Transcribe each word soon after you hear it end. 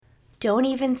Don't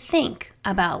even think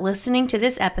about listening to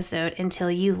this episode until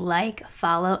you like,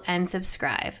 follow, and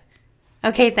subscribe.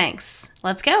 Okay, thanks.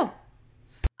 Let's go.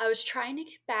 I was trying to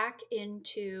get back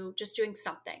into just doing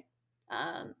something,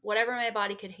 whatever my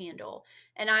body could handle.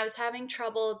 And I was having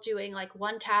trouble doing like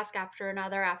one task after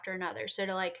another. So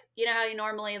to like, you know how you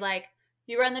normally like,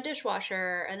 you run the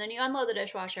dishwasher and then you unload the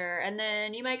dishwasher and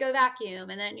then you might go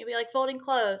vacuum and then you'll be like folding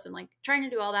clothes and like trying to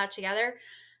do all that together.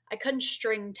 I couldn't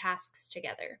string tasks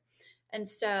together. And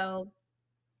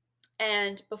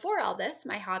before all this,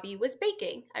 my hobby was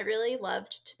baking. I really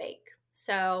loved to bake.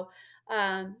 So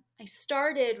I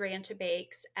started Ranta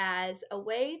Bakes as a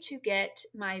way to get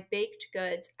my baked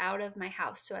goods out of my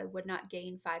house so I would not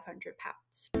gain 500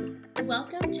 pounds.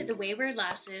 Welcome to the Wayward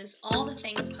Lasses All the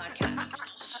Things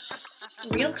podcast.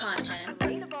 Real content,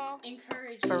 relatable,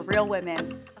 encouraging, for real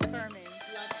women, affirming,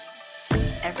 loving.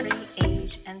 Every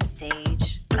age and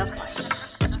stage of life.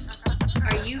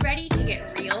 Are you ready to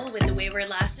get real with the Wayward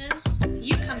Lasses?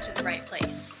 You've come to the right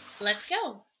place. Let's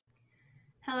go.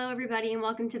 Hello, everybody, and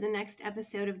welcome to the next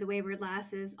episode of the Wayward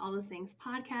Lasses All the Things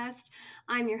podcast.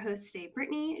 I'm your host today,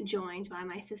 Brittany, joined by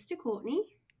my sister,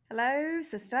 Courtney. Hello,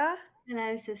 sister.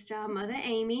 Hello, sister, Mother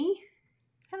Amy.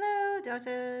 Hello,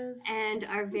 daughters. And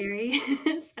our very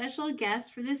special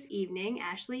guest for this evening,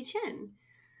 Ashley Chin.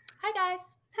 Hi, guys.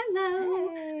 Hello.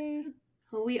 Hey.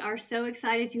 Well, we are so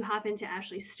excited to hop into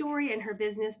Ashley's story and her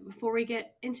business. But before we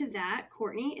get into that,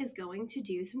 Courtney is going to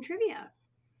do some trivia.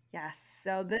 Yes,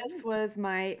 so this was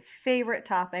my favorite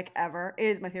topic ever. It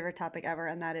is my favorite topic ever,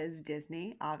 and that is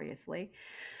Disney, obviously.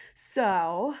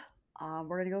 So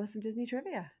we're gonna go with some Disney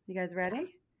trivia. You guys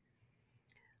ready?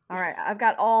 All right, I've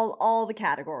got all the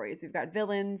categories. We've got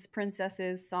villains,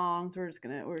 princesses, songs. We're just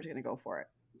gonna go for it.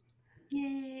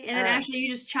 Yay! And then Ashley, you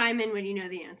just chime in when you know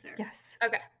the answer. Yes.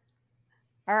 Okay.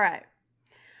 All right.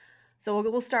 So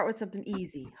we'll start with something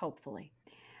easy, hopefully.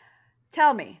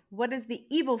 Tell me, what is the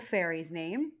evil fairy's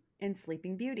name in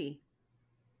Sleeping Beauty?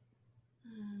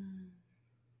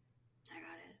 I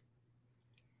got it.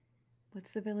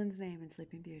 What's the villain's name in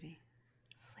Sleeping Beauty?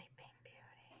 Sleeping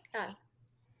Beauty.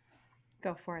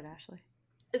 Go for it, Ashley.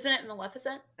 Isn't it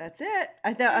Maleficent? That's it.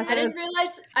 I didn't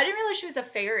realize she was a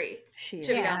fairy. She is.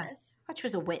 To be honest, I thought she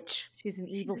was a witch. She's an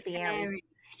evil fairy.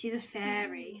 She's a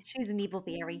fairy. She's an evil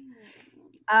fairy.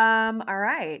 All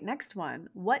right, next one.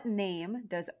 What name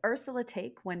does Ursula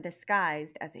take when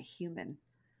disguised as a human?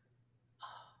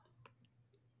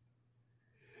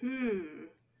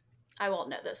 I won't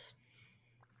know this.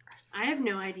 I have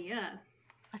no idea.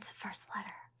 What's the first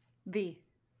letter? V.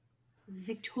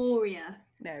 Victoria.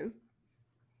 No.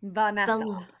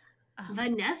 Vanessa.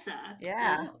 Vanessa.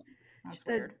 Yeah. That's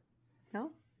weird.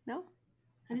 No?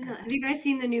 I didn't know. Have you guys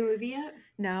seen the new movie yet?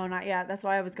 No, not yet. That's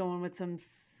why I was going with some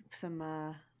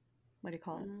what do you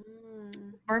call it?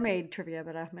 Mermaid trivia,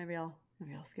 but maybe I'll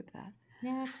skip that.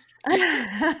 Next.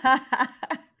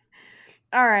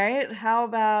 All right. How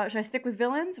about, should I stick with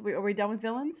villains? Are we done with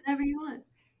villains? Whatever you want.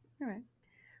 All right.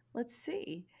 Let's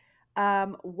see.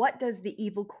 What does the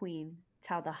evil queen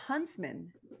tell the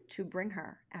huntsman to bring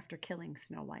her after killing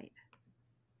Snow White?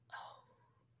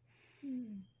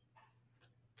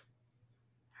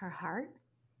 Her heart?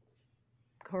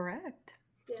 Correct.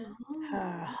 Yeah.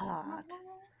 Her heart.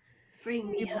 Bring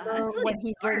me You up. know That's really what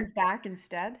he hard. brings back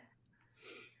instead?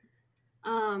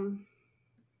 No,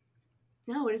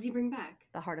 what does he bring back?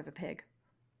 The heart of a pig.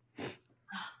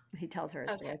 He tells her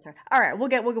it's her. All right, we'll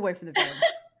get away from the villain.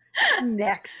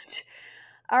 Next.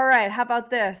 All right, how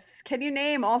about this? Can you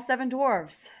name all 7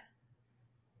 dwarves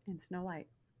in Snow White?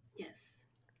 Yes.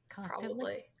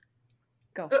 Probably.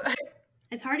 Go.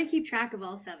 It's hard to keep track of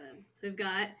all 7. So we've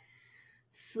got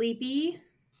Sleepy,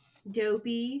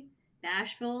 Dopey,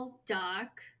 Bashful, Doc,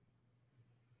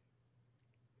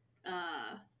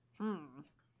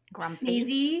 Grumpy.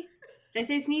 Sneezy. Did I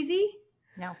say Sneezy?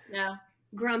 No.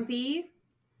 Grumpy.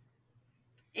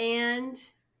 And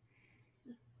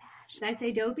did I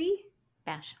say Dopey?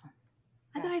 Bashful.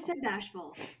 I thought I said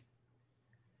Bashful.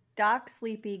 Doc,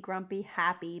 Sleepy, Grumpy,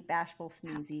 Happy, Bashful,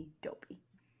 Sneezy, Dopey.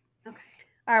 Okay.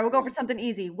 All right, we'll go for something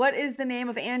easy. What is the name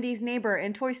of Andy's neighbor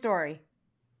in Toy Story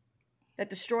that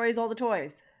destroys all the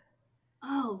toys?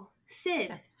 Oh,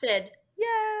 Sid.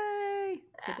 Yay!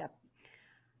 Good job.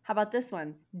 How about this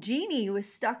one? Genie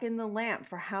was stuck in the lamp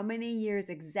for how many years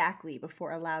exactly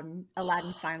before Aladdin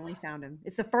finally found him?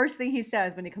 It's the first thing he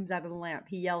says when he comes out of the lamp.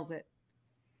 He yells it.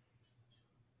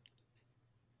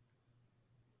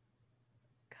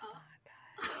 Come on,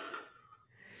 guys.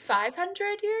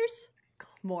 500 years?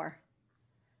 More.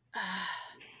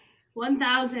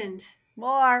 1,000.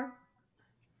 More.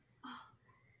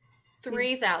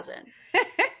 3,000.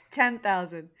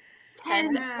 10,000.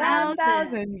 10,000.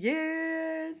 1,000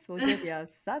 years will give you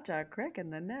such a crick in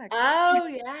the neck. Oh,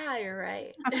 yeah, you're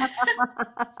right.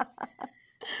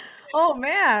 Oh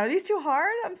man, are these too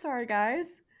hard? I'm sorry, guys.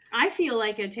 I feel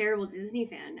like a terrible Disney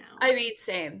fan now. I mean,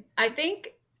 same. I think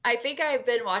I've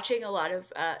been watching a lot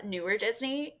of newer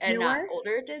Disney and not Newer?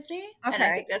 older Disney, and I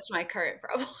Okay. think that's my current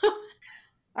problem.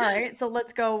 All right, so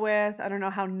let's go with, I don't know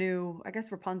how new. I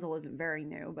guess Rapunzel isn't very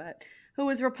new, but who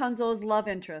was Rapunzel's love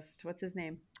interest? What's his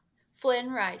name?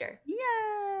 Flynn Rider. Yay!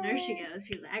 There she goes.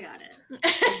 She's like, I got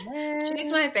it.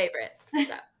 She's my favorite.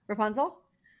 So Rapunzel?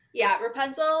 yeah,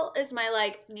 Rapunzel is my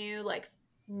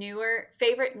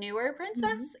newer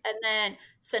princess, and then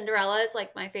Cinderella is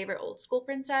like my favorite old school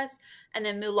princess, and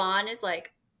then Mulan is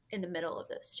like in the middle of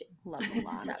those two. Love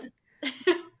Mulan. So.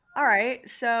 All right,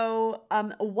 so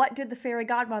what did the fairy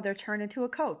godmother turn into a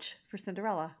coach for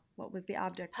Cinderella? What was the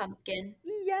object? Pumpkin.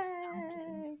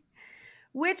 Yay!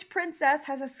 Which princess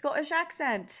has a Scottish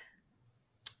accent?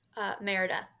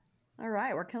 Merida. All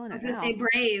right, we're killing I was it going to now. say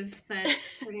Brave, but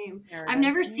her name. Merida. I've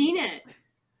never seen it.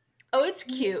 Oh, it's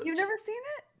cute. You've never seen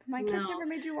it? My kids No. never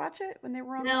made you watch it when they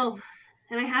were on. No.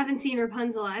 And I haven't seen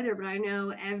Rapunzel either, but I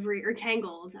know or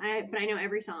Tangled. But I know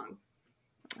every song.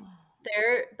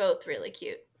 They're both really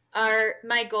cute.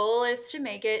 My goal is to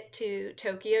make it to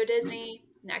Tokyo Disney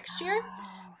next year,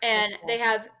 and they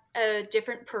have a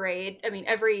different parade. I mean,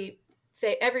 every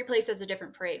place has a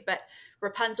different parade, but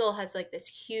Rapunzel has like this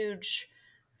huge,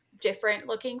 different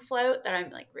looking float that I'm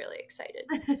like really excited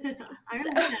to see. I So-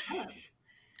 don't know that.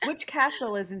 Which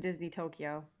castle is in Disney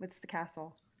Tokyo? What's the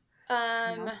castle?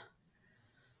 No.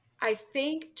 I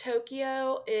think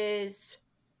Tokyo is.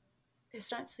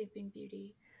 It's not Sleeping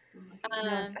Beauty.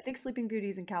 No, I think Sleeping Beauty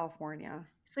is in California.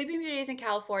 Sleeping Beauty is in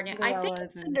California. I Cinderella think is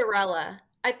it's in- Cinderella.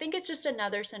 I think it's just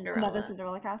another Cinderella. Another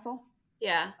Cinderella castle?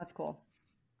 Yeah. That's cool.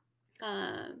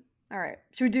 Um, All right.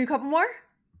 Should we do a couple more?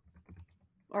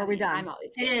 Or are we done? I'm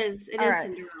always It good. is. It All is right.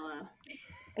 Cinderella.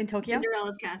 In Tokyo?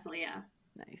 Cinderella's castle, yeah.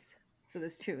 Nice. So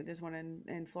there's two. There's one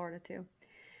in Florida too.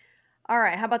 All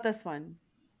right. How about this one?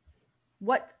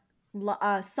 What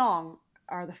song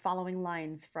are the following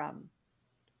lines from?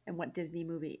 And what Disney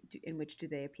movie in which do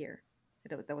they appear?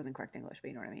 That wasn't correct English, but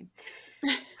you know what I mean.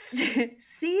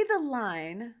 See the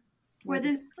line Where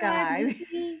the skies of the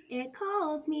sea, it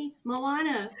calls me. It's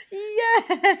Moana.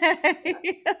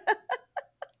 Yay!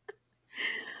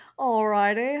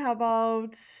 Alrighty, how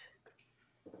about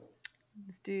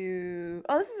let's do.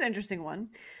 Oh, this is an interesting one.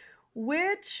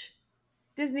 Which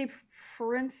Disney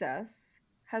princess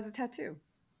has a tattoo?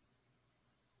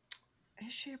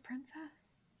 Is she a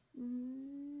princess? I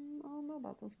don't know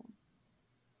about this one.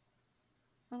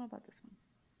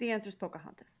 The answer is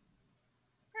Pocahontas.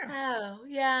 Oh,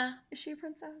 yeah. Is she a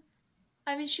princess?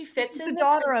 I mean, she fits She's in the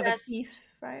daughter of a princess. thief,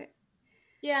 right?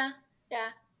 Yeah. Yeah.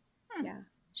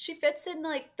 She fits in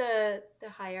like the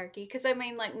hierarchy because I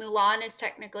mean, like Mulan is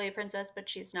technically a princess, but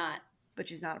she's not. But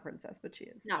she's not a princess, but she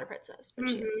is. Not a princess, but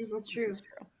she is. That's This true. is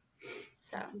true.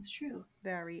 So This is true.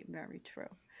 Very, very true.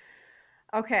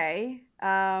 Okay.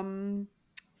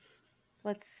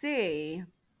 Let's see.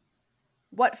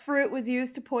 What fruit was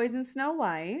used to poison Snow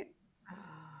White?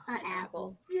 An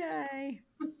apple. Yay.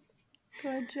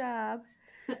 Good job.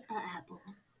 An apple.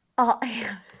 Oh,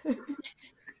 I'm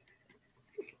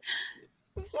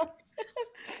sorry.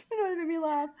 I know it made me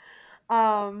laugh.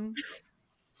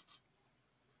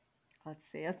 Let's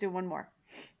see. Let's do one more.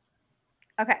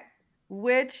 Okay.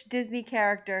 Which Disney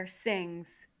character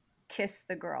sings "Kiss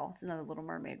the Girl"? It's another Little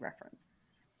Mermaid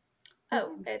reference.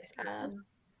 it's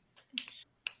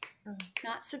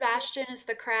not Sebastian. It's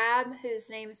the crab whose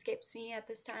name escapes me at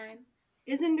this time.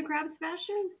 Isn't the crab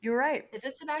Sebastian? You're right. Is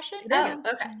it Sebastian? It is. Oh,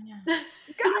 okay.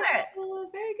 Got it. Oh,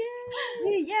 very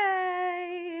good.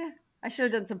 Yay. I should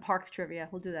have done some park trivia.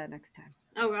 We'll do that next time.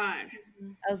 Oh, God.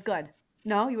 That was good.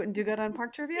 No, you wouldn't do good on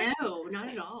park trivia? No, not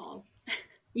at all.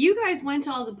 You guys went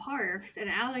to all the parks, and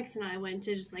Alex and I went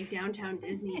to just like downtown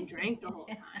Disney and drank the whole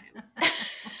time.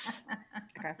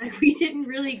 Okay. Like we didn't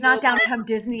really. It's go not downtown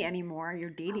Disney anymore. You're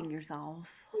dating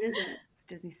yourself. What is it? It's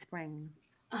Disney Springs.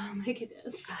 Oh my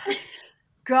goodness.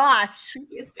 Gosh,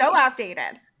 Yes, so we-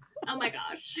 outdated. Oh my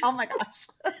gosh. Oh my gosh.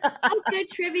 That was good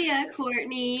trivia,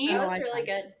 Courtney. That Oh, was I really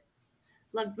tried. good.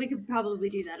 Love. We could probably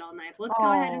do that all night. But let's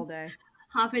go ahead All and day.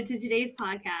 hop into today's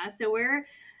podcast. So we're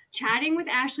chatting with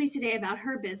Ashley today about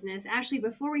her business. Ashley,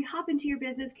 before we hop into your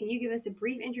business, can you give us a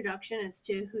brief introduction as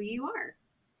to who you are?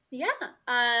 Yeah.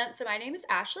 So my name is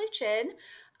Ashley Chin.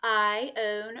 I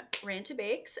own Ranta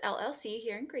Bakes LLC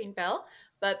here in Greenville.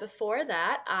 But before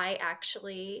that, I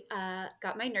actually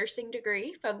got my nursing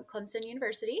degree from Clemson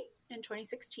University in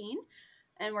 2016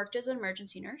 and worked as an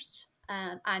emergency nurse.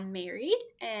 I'm married,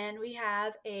 and we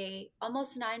have a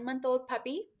almost 9-month-old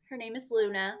puppy. Her name is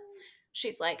Luna.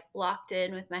 She's like locked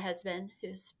in with my husband,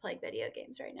 who's playing video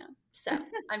games right now. So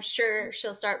I'm sure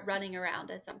she'll start running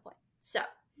around at some point. So,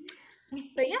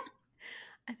 but yeah.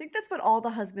 I think that's what all the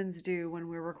husbands do when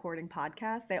we're recording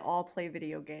podcasts. They all play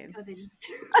video games. Oh, they just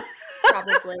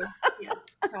Probably. Yeah.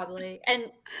 Probably.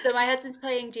 And so my husband's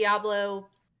playing Diablo,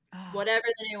 whatever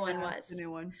the new one was. The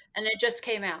new one. And it just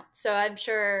came out. So I'm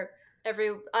sure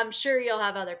you'll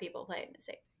have other people playing the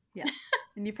same. Yeah.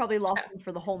 And you probably lost them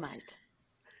for the whole night.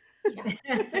 Yeah.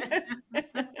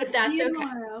 That's See you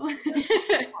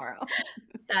okay. Tomorrow.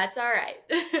 That's all right.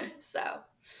 So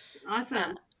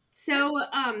awesome. So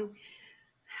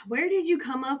where did you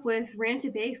come up with Rant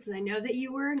to Bakes? Because I know that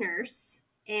you were a nurse,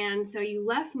 and so you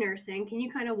left nursing. Can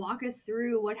you kind of walk us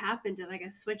through what happened to, I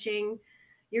guess, switching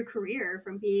your career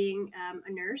from being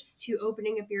a nurse to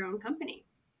opening up your own company?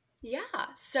 Yeah.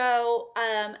 So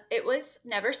it was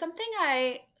never something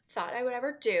I thought I would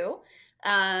ever do.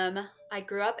 I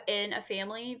grew up in a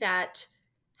family that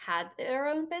had their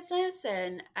own business,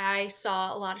 and I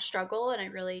saw a lot of struggle, and I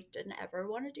really didn't ever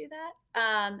want to do that.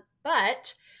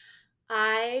 But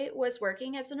I was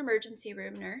working as an emergency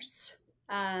room nurse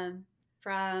I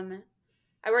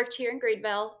worked here in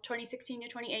Greenville 2016 to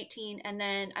 2018, and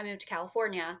then I moved to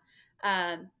California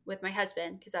with my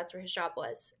husband because that's where his job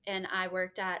was. And I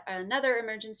worked at another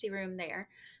emergency room there.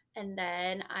 And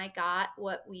then I got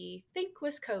what we think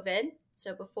was COVID.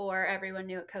 So before everyone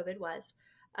knew what COVID was,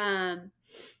 and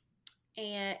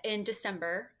in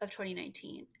December of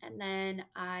 2019. And then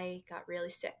I got really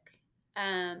sick.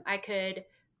 I could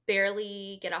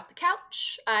barely get off the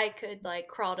couch. I could like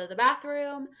crawl to the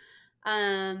bathroom.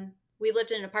 We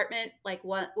lived in an apartment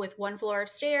with one floor of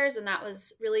stairs, and that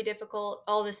was really difficult.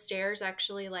 All the stairs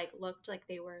actually like looked like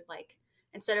they were like,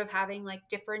 instead of having like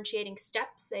differentiating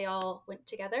steps, they all went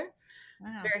together. Wow.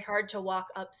 It's very hard to walk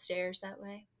upstairs that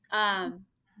way.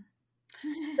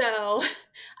 So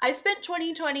I spent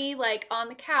 2020 like on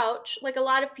the couch, like a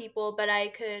lot of people, but I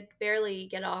could barely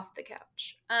get off the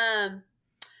couch.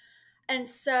 And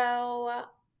so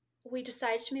we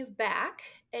decided to move back,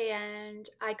 and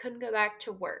I couldn't go back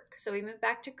to work. So we moved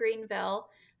back to Greenville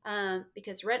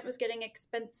because rent was getting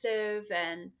expensive,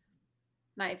 and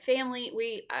my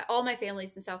family, all my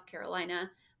family's in South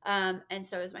Carolina, and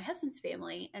so is my husband's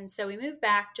family. And so we moved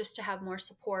back just to have more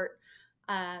support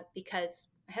because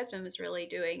my husband was really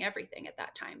doing everything at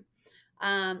that time.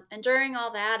 And during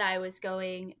all that, I was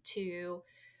going to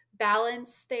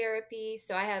balance therapy.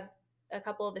 So I have a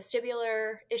couple of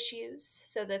vestibular issues.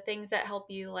 So the things that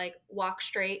help you like walk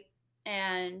straight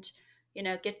and,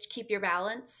 keep your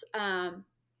balance. I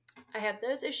have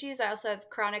those issues. I also have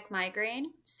chronic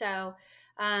migraine. So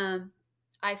I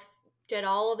did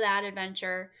all of that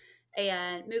adventure,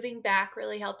 and moving back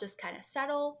really helped us kind of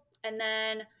settle. And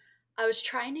then I was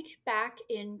trying to get back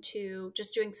into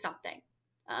just doing something,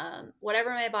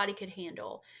 whatever my body could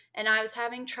handle. And I was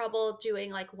having trouble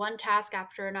doing like one task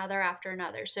after another.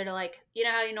 So to like,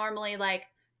 how you normally like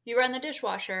you run the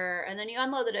dishwasher and then you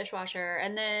unload the dishwasher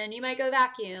and then you might go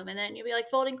vacuum and then you'll be like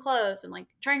folding clothes and like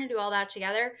trying to do all that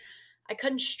together. I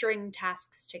couldn't string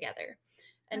tasks together.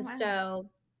 And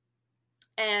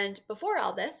and before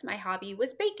all this, my hobby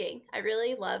was baking. I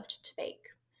really loved to bake.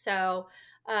 So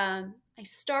I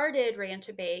started Rant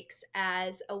to Bakes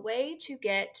as a way to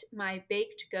get my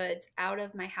baked goods out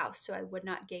of my house so I would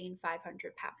not gain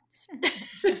 500 pounds.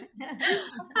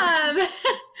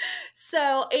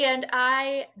 And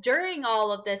I, during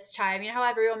all of this time, how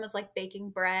everyone was like baking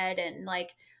bread and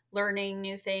like learning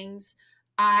new things,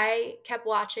 I kept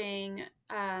watching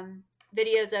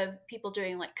videos of people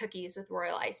doing like cookies with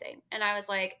royal icing. And I was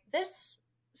like, this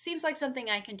seems like something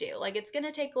I can do. Like, it's going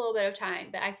to take a little bit of time,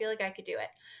 but I feel like I could do it.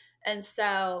 And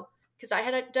so, because I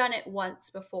had done it once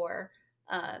before,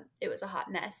 it was a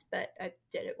hot mess, but I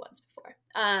did it once before.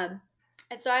 And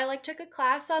so I like took a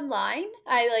class online.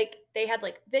 They had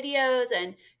like videos,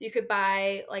 and you could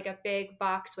buy like a big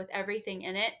box with everything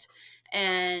in it,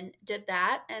 and did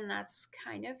that. And that's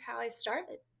kind of how I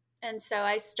started. And so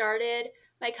I started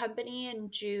my company in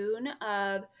June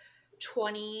of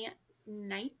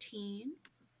 2019.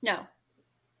 No,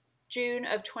 June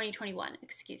of 2021,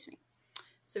 excuse me.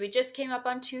 So we just came up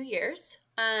on 2 years,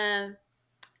 and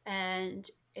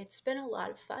it's been a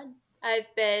lot of fun. I've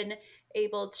been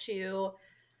able to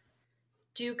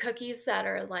do cookies that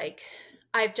are like,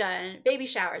 I've done baby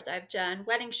showers, I've done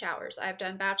wedding showers, I've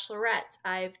done bachelorettes,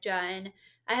 I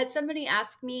had somebody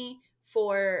ask me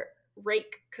for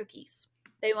rake cookies.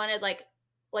 They wanted like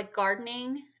like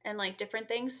gardening and like different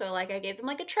things. So like I gave them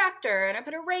like a tractor and I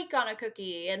put a rake on a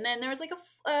cookie, and then there was like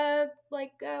a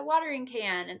watering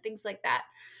can and things like that.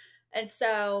 And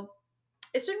so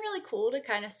it's been really cool to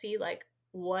kind of see like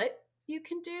what you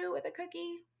can do with a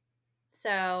cookie.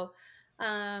 So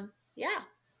yeah,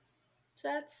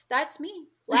 so that's me.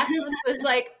 Last month was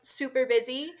like super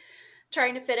busy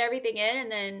trying to fit everything in,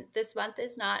 and then this month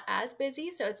is not as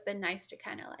busy, so it's been nice to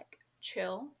kind of like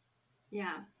chill.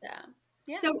 Yeah. So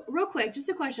yeah. So real quick, just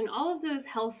a question. All of those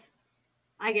health,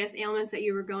 I guess, ailments that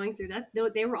you were going through, that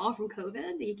they were all from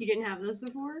COVID? You didn't have those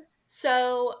before?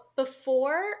 So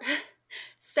before,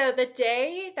 so the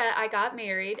day that I got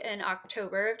married in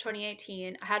October of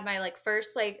 2018, I had my like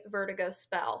first like vertigo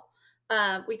spell.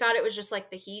 We thought it was just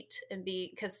like the heat, and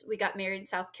because we got married in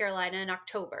South Carolina in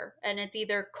October, and it's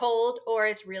either cold or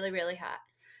it's really, really hot.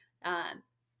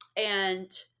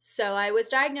 And so I was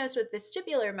diagnosed with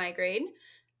vestibular migraine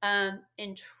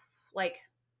in like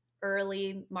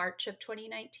early March of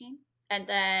 2019. And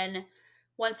then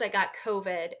once I got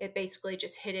COVID, it basically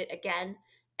just hit it again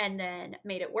and then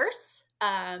made it worse.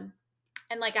 And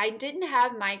like I didn't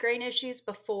have migraine issues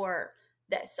before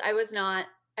this. I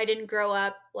didn't grow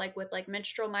up like with like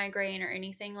menstrual migraine or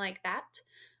anything like that.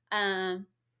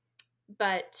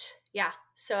 But yeah,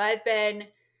 so I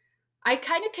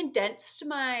kind of condensed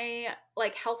my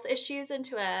like health issues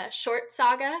into a short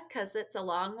saga because it's a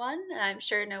long one, and I'm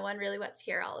sure no one really wants to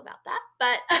hear all about that.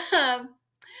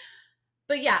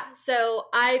 But yeah, so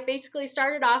I basically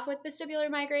started off with vestibular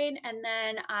migraine, and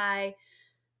then I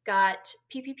got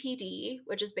PPPD,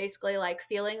 which is basically like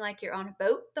feeling like you're on a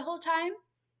boat the whole time,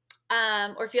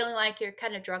 or feeling like you're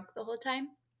kind of drunk the whole time.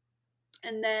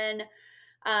 And then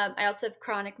I also have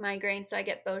chronic migraine, so I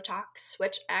get Botox,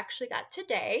 which I actually got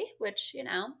today, which,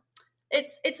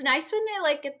 it's nice when they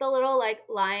like get the little like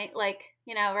line, like,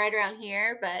 right around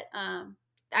here, but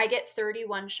I get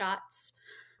 31 shots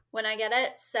when I get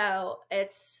it. So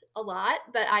it's a lot,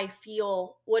 but I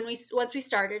feel once we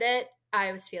started it,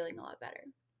 I was feeling a lot better.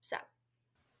 So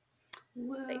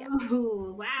Whoa. yeah.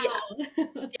 Wow.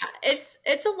 Yeah,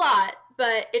 it's a lot,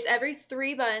 but it's every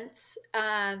 3 months.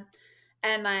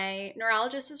 And my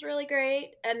neurologist is really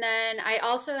great. And then I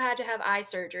also had to have eye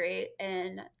surgery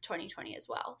in 2020 as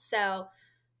well. So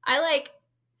I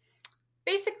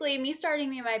basically me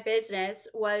starting my business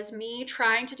was me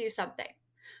trying to do something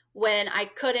when I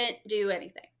couldn't do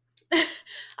anything.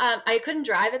 I couldn't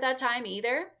drive at that time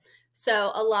either.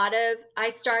 So I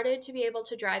started to be able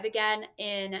to drive again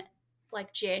in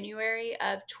like January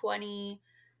of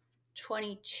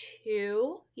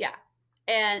 2022. Yeah.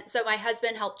 And so my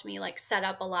husband helped me like set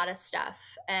up a lot of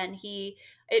stuff, and in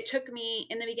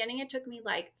the beginning, it took me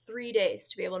like 3 days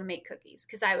to be able to make cookies,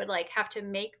 because I would like have to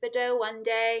make the dough one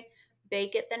day,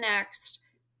 bake it the next,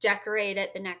 decorate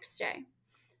it the next day,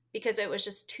 because it was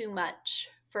just too much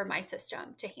for my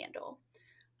system to handle.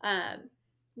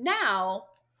 Now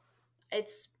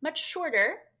it's much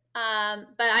shorter, but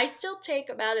I still take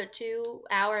about a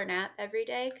 2-hour nap every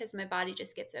day because my body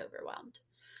just gets overwhelmed.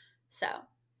 So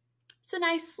it's a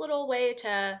nice little way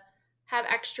to have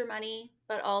extra money,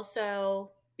 but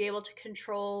also be able to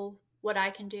control what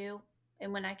I can do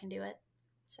and when I can do it.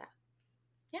 So,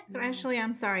 yeah. So Ashley,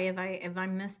 I'm sorry if I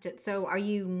missed it. So are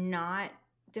you not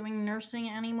doing nursing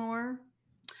anymore?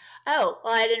 Oh,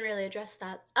 well, I didn't really address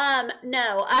that.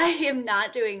 No, I am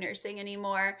not doing nursing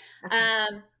anymore. Okay.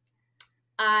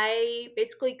 I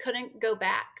basically couldn't go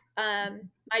back.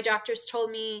 My doctors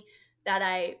told me that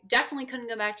I definitely couldn't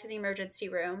go back to the emergency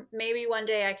room. Maybe one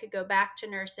day I could go back to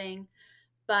nursing,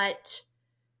 but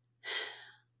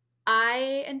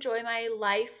I enjoy my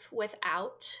life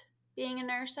without being a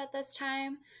nurse at this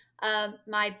time.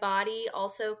 My body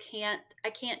also I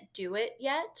can't do it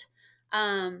yet.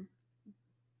 I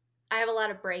have a lot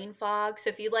of brain fog.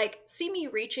 So if you see me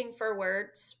reaching for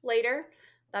words later,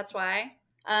 that's why.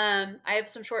 I have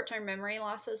some short-term memory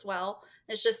loss as well.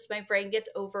 It's just my brain gets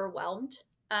overwhelmed.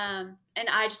 And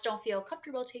I just don't feel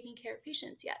comfortable taking care of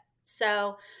patients yet.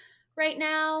 So right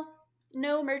now,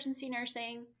 no emergency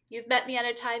nursing. You've met me at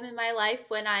a time in my life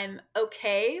when I'm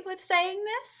okay with saying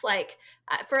this.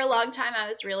 For a long time, I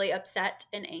was really upset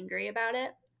and angry about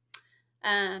it.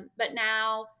 But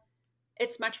now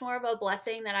it's much more of a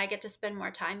blessing that I get to spend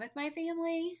more time with my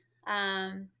family.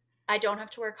 I don't have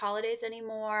to work holidays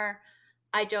anymore.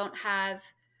 I don't have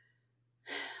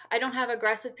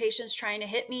aggressive patients trying to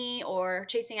hit me or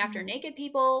chasing after naked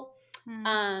people.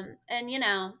 And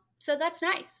so that's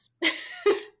nice.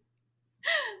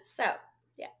 So,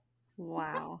 yeah.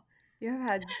 Wow. You have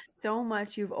had so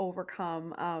much you've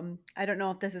overcome. I don't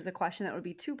know if this is a question that would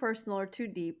be too personal or too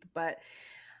deep, but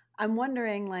I'm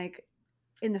wondering,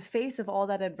 in the face of all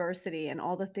that adversity and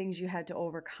all the things you had to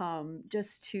overcome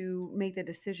just to make the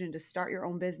decision to start your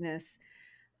own business,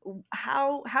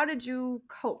 how did you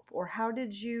cope, or how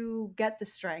did you get the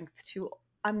strength to,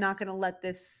 I'm not going to let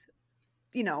this,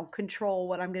 control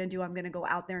what I'm going to do. I'm going to go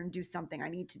out there and do something. I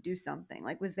need to do something.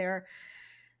 Like, was there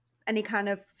any kind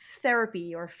of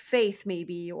therapy or faith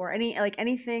maybe, or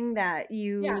anything that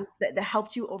Yeah. that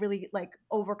helped you overly like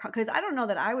overcome? Because I don't know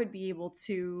that I would be able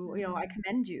to, I Mhm.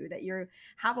 commend you that you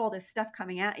have all this stuff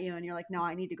coming at you and you're like, no,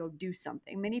 I need to go do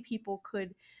something. Many people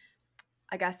could,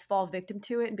 I guess, fall victim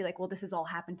to it and be like, well, this has all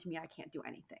happened to me, I can't do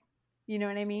anything. You know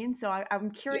what I mean? So I'm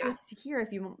Yeah. curious to hear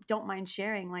if you don't mind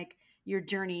sharing like your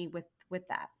journey with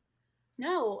that.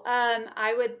 No,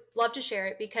 I would love to share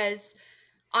it because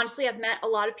honestly, I've met a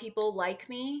lot of people like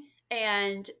me,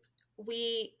 and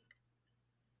we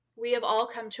we have all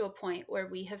come to a point where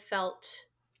we have felt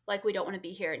like we don't want to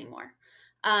be here anymore.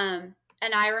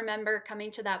 And I remember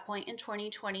coming to that point in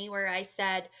 2020 where I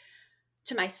said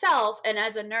to myself, and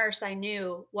as a nurse, I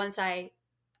knew once I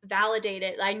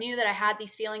validated, I knew that I had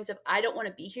these feelings of I don't want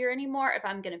to be here anymore if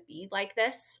I'm going to be like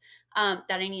this, that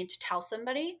I needed to tell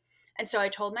somebody. And so I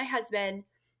told my husband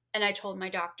and I told my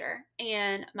doctor.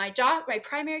 And my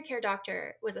primary care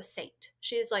doctor was a saint.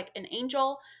 She is like an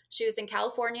angel. She was in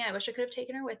California. I wish I could have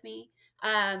taken her with me.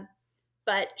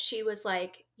 But she was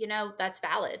like, that's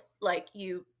valid. Like,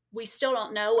 we still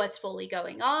don't know what's fully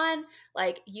going on.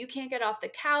 Like, you can't get off the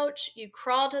couch. You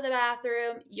crawl to the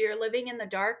bathroom. You're living in the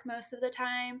dark most of the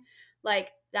time.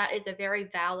 Like, that is a very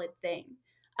valid thing.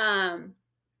 And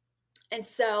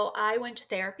so I went to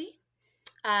therapy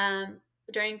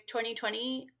during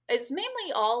 2020. It's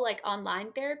mainly all like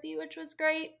online therapy, which was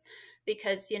great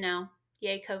because,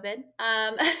 yay, COVID.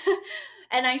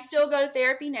 And I still go to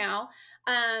therapy now.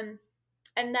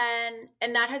 And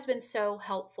that has been so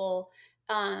helpful,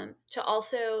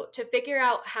 to figure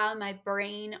out how my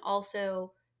brain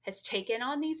also has taken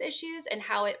on these issues and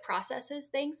how it processes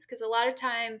things, because a lot of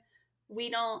time we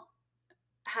don't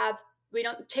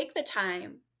take the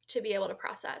time to be able to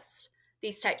process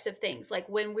these types of things, like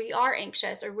when we are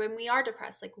anxious or when we are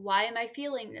depressed, like, why am I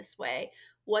feeling this way,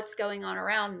 what's going on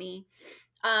around me.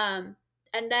 And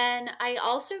then I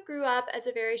also grew up as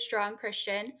a very strong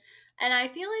Christian, and I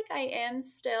feel like I am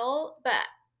still, but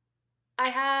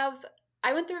I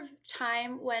went through a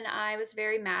time when I was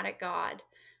very mad at God.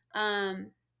 And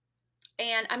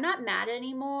I'm not mad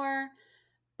anymore,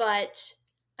 but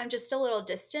I'm just a little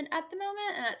distant at the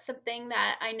moment. And that's something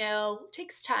that I know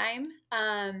takes time,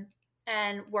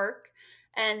 and work.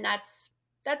 And that's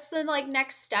the like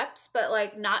next steps, but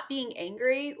like not being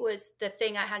angry was the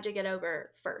thing I had to get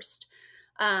over first.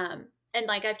 And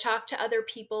like I've talked to other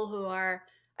people who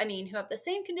have the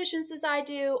same conditions as I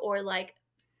do, or like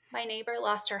my neighbor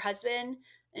lost her husband,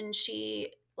 and she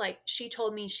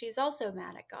told me she's also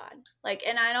mad at God. Like,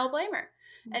 and I don't blame her.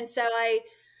 And so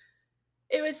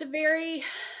it was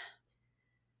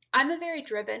I'm a very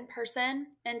driven person.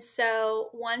 And so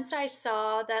once I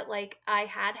saw that like I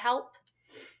had help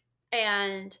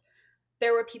and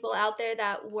there were people out there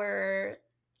that were,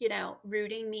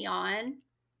 rooting me on,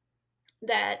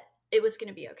 that it was going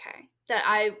to be okay, that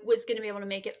I was going to be able to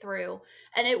make it through.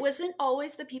 And it wasn't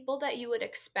always the people that you would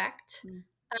expect.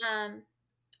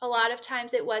 A lot of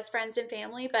times it was friends and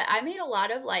family, but I made a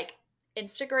lot of like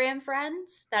Instagram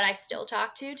friends that I still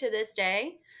talk to this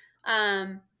day.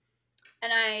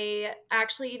 And I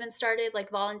actually even started like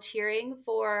volunteering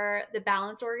for the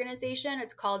Balance organization.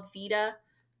 It's called VITA.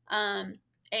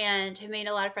 And have made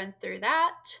a lot of friends through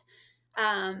that.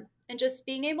 And just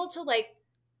being able to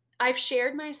I've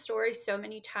shared my story so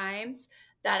many times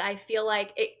that I feel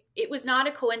like it was not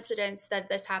a coincidence that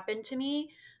this happened to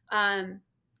me. And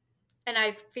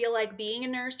I feel like being a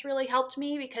nurse really helped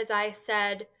me, because I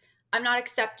said, I'm not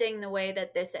accepting the way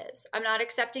that this is. I'm not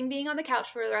accepting being on the couch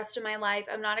for the rest of my life.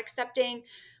 I'm not accepting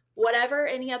whatever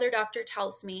any other doctor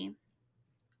tells me.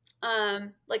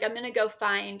 I'm going to go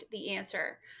find the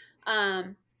answer.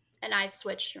 And I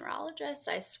switched neurologists.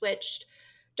 I switched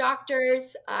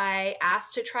doctors. I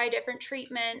asked to try different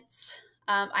treatments.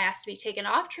 I asked to be taken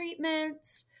off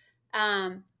treatments.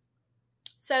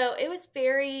 So it was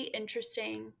very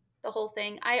interesting, the whole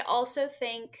thing. I also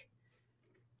think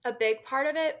a big part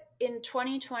of it, in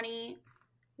 2020,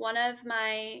 one of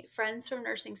my friends from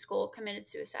nursing school committed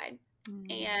suicide.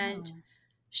 And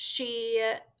she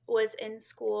was in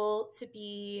school to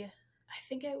be, I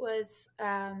think it was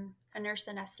a nurse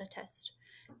anesthetist.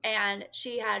 And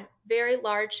she had very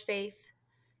large faith,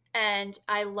 and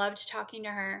I loved talking to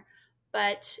her.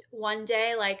 But one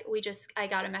day, I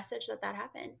got a message that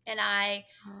happened, and I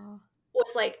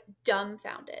was like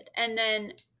dumbfounded. And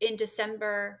then in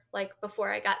December, like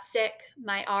before I got sick,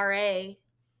 my RA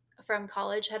from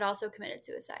college had also committed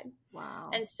suicide. Wow.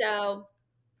 And so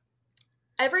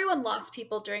everyone lost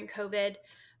people during COVID,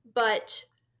 but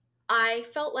I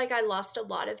felt like I lost a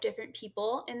lot of different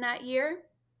people in that year.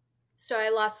 So I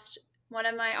lost one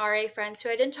of my RA friends who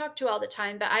I didn't talk to all the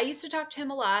time, but I used to talk to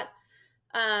him a lot.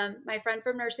 My friend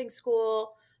from nursing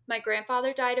school, my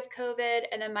grandfather died of COVID,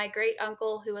 and then my great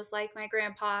uncle, who was like my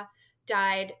grandpa,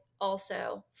 died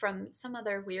also from some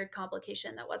other weird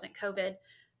complication that wasn't COVID,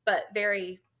 but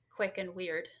very quick and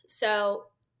weird. So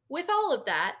with all of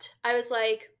that, I was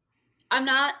like, I'm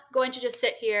not going to just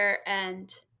sit here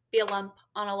and be a lump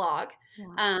on a log.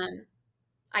 Yeah.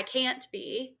 I can't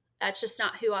be. That's just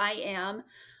not who I am.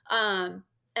 And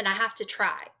I have to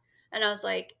try. And I was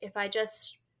like, if I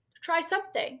just try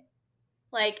something,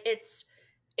 like it's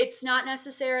not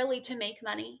necessarily to make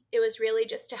money. It was really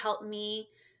just to help me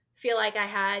feel like I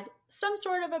had some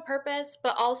sort of a purpose,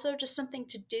 but also just something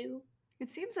to do.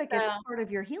 It seems like So it's part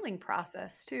of your healing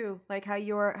process too, like how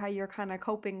you're kind of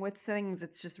coping with things.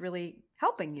 It's just really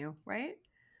helping you, right?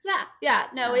 yeah,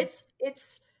 no, Yeah.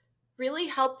 it's really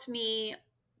helped me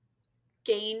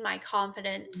gain my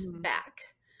confidence Mhm.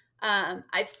 back.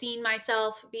 I've seen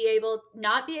myself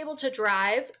not be able to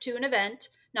drive to an event,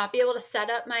 not be able to set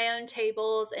up my own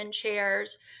tables and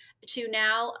chairs, to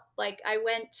now, like I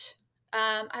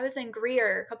was in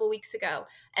Greer a couple weeks ago,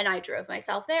 and I drove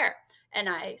myself there, and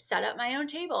I set up my own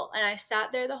table, and I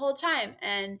sat there the whole time,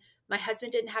 and my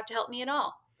husband didn't have to help me at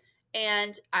all.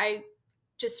 And I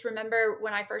just remember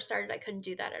when I first started, I couldn't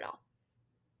do that at all.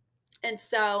 And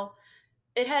so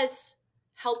it has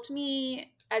helped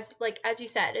me, as you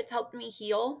said, it's helped me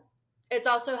heal. It's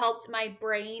also helped my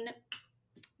brain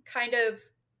kind of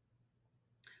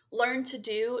learn to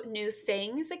do new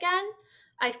things again.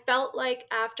 I felt like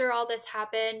after all this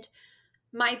happened,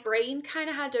 my brain kind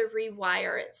of had to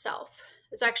rewire itself.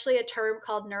 There's actually a term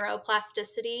called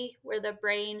neuroplasticity, where the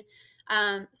brain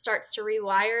starts to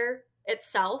rewire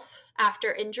itself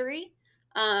after injury.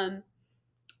 And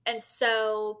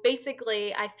so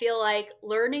basically, I feel like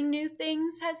learning new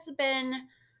things has been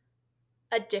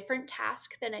a different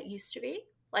task than it used to be.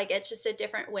 Like, it's just a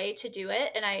different way to do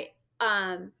it.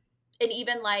 And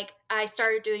even like I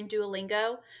started doing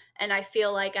Duolingo, and I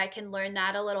feel like I can learn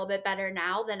that a little bit better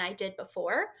now than I did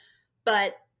before.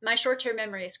 But my short-term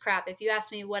memory is crap. If you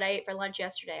ask me what I ate for lunch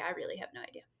yesterday, I really have no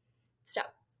idea. So,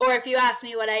 or if you ask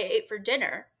me what I ate for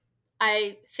dinner,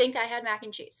 I think I had mac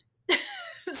and cheese.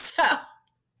 So,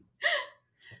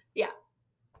 yeah.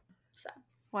 So,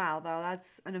 Wow, though,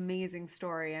 that's an amazing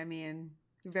story. I mean,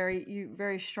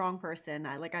 very strong person.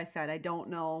 Like I said, I don't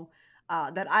know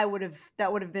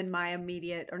that would have been my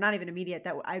immediate, or not even immediate,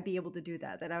 that I'd be able to do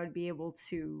that. That I would be able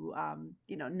to,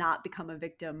 not become a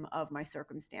victim of my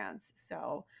circumstance.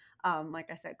 So, like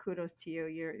I said, kudos to you.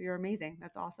 You're amazing.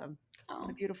 That's awesome. What a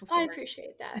oh, beautiful I story.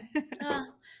 appreciate that.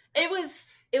 It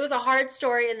was a hard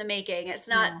story in the making. It's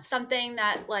Yeah, not something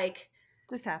that like,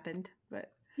 just happened,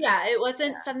 but yeah, it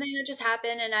wasn't something that just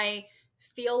happened. And I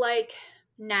feel like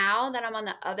now that I'm on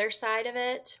the other side of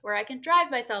it, where I can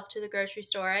drive myself to the grocery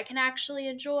store, I can actually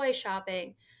enjoy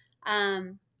shopping.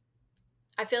 Um,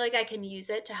 I feel like I can use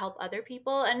it to help other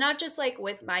people, and not just like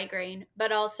with migraine,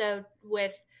 but also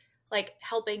with like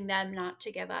helping them not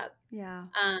to give up. yeah,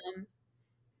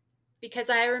 Because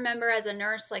I remember as a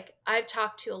nurse, like I've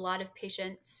talked to a lot of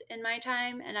patients in my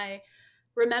time, and I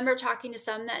remember talking to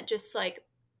some that just like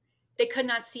they could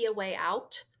not see a way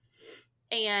out.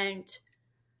 And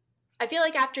I feel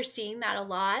like after seeing that a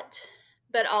lot,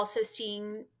 but also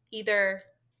seeing either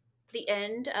the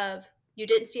end of you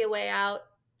didn't see a way out,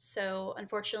 so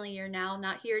unfortunately you're now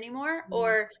not here anymore,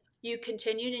 or you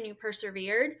continued and you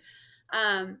persevered,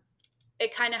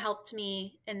 it kind of helped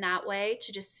me in that way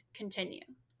to just continue.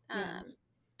 yeah.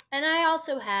 And I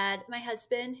also had my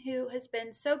husband, who has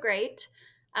been so great.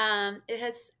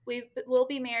 We'll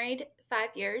be married 5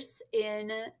 years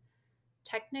in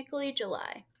technically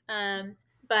July.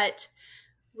 But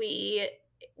we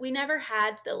never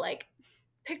had the like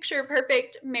picture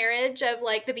perfect marriage of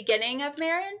like the beginning of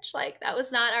marriage. Like that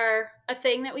was not a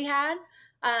thing that we had.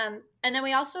 And then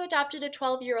we also adopted a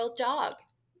 12-year-old dog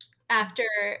after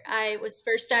I was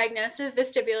first diagnosed with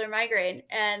vestibular migraine.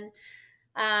 And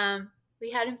we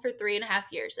had him for 3.5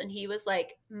 years, and he was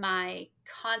like my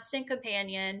constant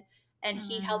companion, and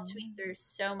he helped me through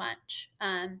so much.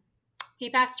 He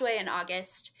passed away in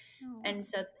August, and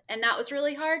that was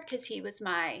really hard because he was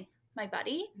my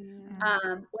buddy.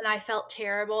 When I felt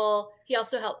terrible, he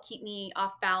also helped keep me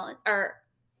off balance, or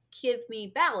give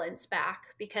me balance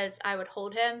back, because I would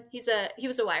hold him. He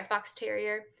was a wire fox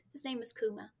terrier, His name was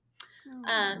Kuma.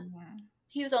 Oh.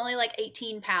 He was only like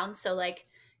 18 pounds, so like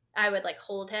I would like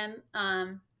hold him.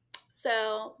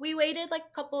 So we waited like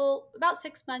about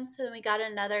 6 months, and then we got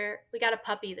a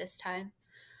puppy this time.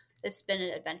 It's been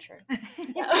an adventure. But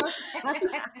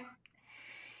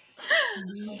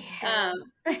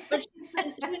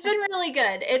she's been really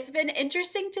good. It's been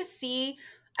interesting to see.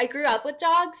 I grew up with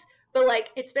dogs, but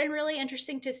like it's been really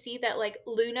interesting to see that like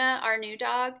Luna, our new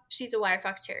dog, she's a wire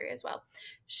fox terrier as well.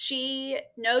 She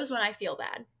knows when I feel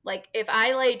bad. Like if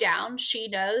I lay down, she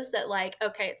knows that like,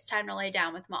 okay, it's time to lay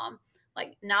down with mom.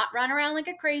 Like not run around like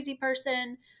a crazy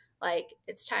person. Like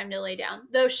it's time to lay down.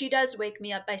 Though she does wake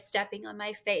me up by stepping on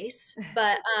my face,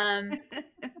 but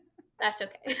that's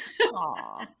okay.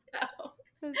 Aw, So,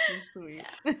 that's so sweet.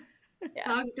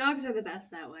 yeah. Dogs are the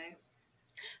best that way.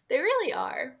 They really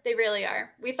are. They really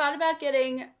are. We thought about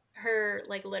getting her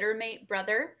like litter mate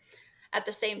brother at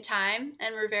the same time,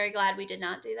 and we're very glad we did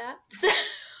not do that. So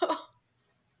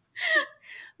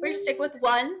we're just stick with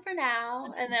one for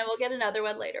now, and then we'll get another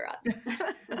one later on.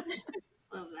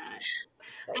 Love that.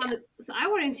 Yeah. So I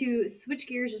wanted to switch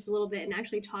gears just a little bit and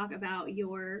actually talk about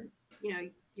your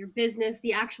business,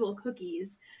 the actual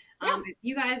cookies. Yeah. If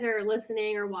you guys are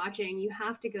listening or watching, you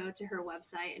have to go to her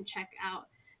website and check out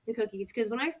the cookies.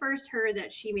 Because when I first heard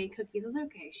that she made cookies, I was like,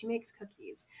 okay, she makes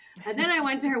cookies. And then I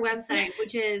went to her website,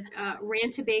 which is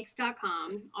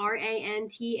rantabakes.com,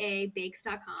 RANTA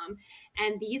bakes.com.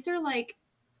 And these are like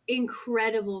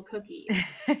incredible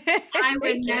cookies. I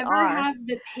would never have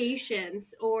the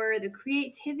patience or the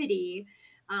creativity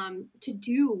to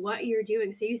do what you're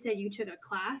doing. So you said you took a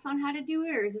class on how to do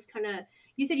it, or is this kind of,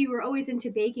 you said you were always into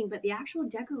baking, but the actual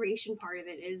decoration part of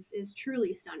it is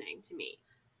truly stunning to me.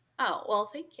 Oh, well,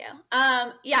 thank you.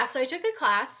 Yeah, so I took a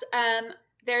class.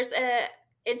 There's a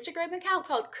Instagram account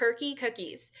called Kirky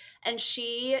Cookies, and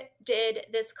she did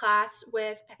this class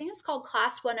with, I think it's called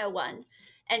Class 101.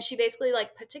 And she basically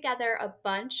like put together a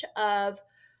bunch of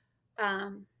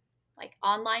like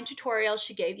online tutorials.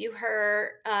 She gave you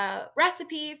her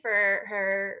recipe for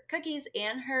her cookies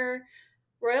and her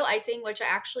royal icing, which I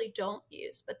actually don't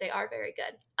use, but they are very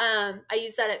good. I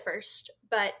used that at first,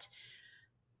 but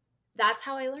that's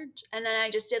how I learned. And then I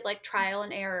just did like trial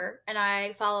and error. And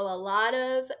I follow a lot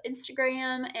of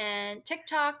Instagram and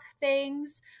TikTok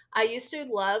things. I used to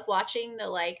love watching the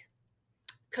like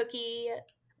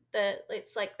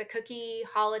it's like the Cookie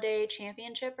Holiday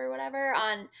Championship or whatever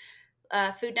on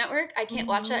Food Network. I can't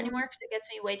watch that anymore because it gets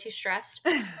me way too stressed.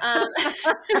 But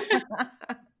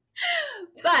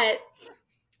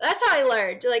that's how I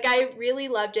learned. Like, I really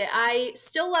loved it. I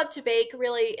still love to bake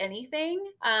really anything.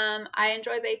 I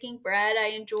enjoy baking bread.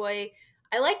 I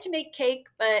like to make cake,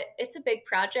 but it's a big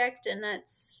project and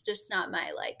that's just not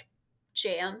my like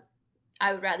jam.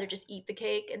 I would rather just eat the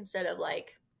cake instead of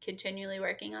like continually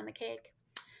working on the cake.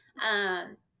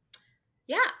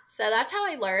 Yeah, so that's how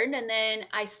I learned. And then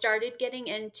I started getting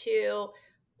into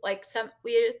like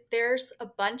there's a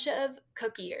bunch of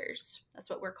cookiers. That's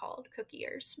what we're called,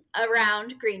 cookiers,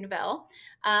 around Greenville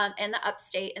and the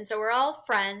upstate. And so we're all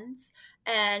friends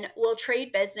and we'll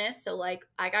trade business. So like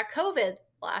I got COVID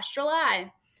last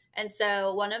July. And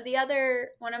so one of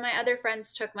my other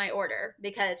friends took my order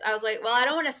because I was like, well, I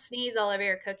don't want to sneeze all over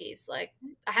your cookies. Like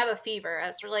I have a fever.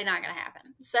 That's really not going to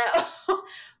happen. So,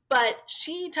 but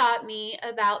she taught me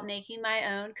about making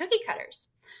my own cookie cutters.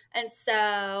 And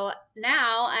so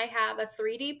now I have a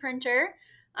 3D printer.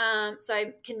 So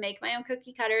I can make my own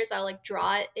cookie cutters. I'll like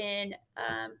draw it in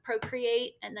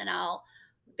Procreate, and then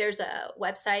there's a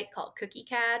website called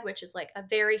CookieCAD, which is like a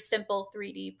very simple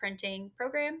 3D printing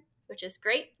program, which is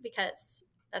great because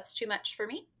that's too much for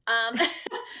me.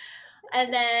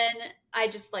 And then I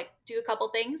just like do a couple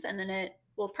things and then it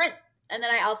will print. And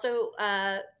then I also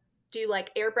do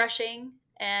like airbrushing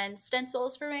and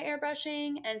stencils for my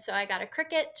airbrushing. And so I got a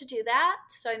Cricut to do that.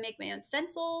 So I make my own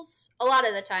stencils a lot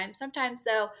of the time. Sometimes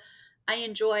though, I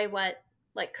enjoy what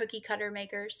like cookie cutter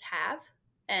makers have,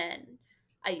 and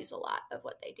I use a lot of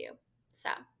what they do.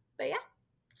 So, but yeah,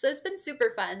 so it's been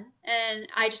super fun. And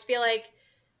I just feel like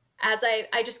as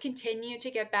I just continue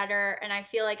to get better, and I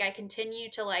feel like I continue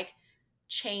to like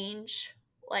change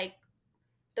like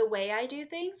the way I do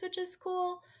things, which is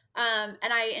cool. And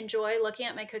I enjoy looking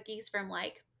at my cookies from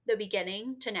like the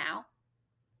beginning to now.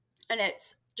 And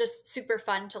it's just super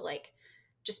fun to like,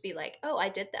 just be like, oh, I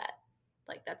did that.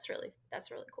 Like, that's really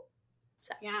cool.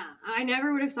 So. Yeah. I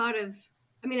never would have thought of,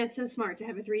 I mean, that's so smart to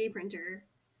have a 3D printer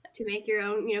to make your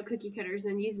own, cookie cutters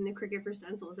and then using the Cricut for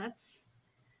stencils. That's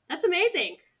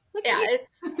amazing. Yeah,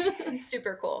 it's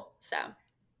super cool. So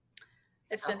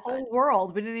It's A been whole fun.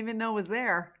 world we didn't even know was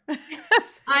there.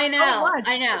 I know. much.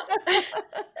 I know.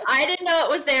 I didn't know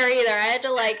it was there either. I had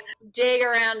to like dig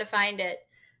around to find it.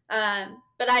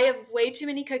 But I have way too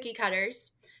many cookie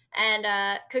cutters, and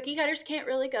cookie cutters can't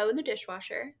really go in the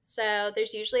dishwasher. So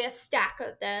there's usually a stack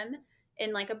of them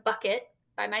in like a bucket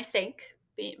by my sink,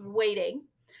 waiting.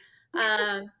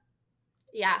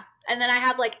 Yeah. And then I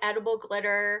have like edible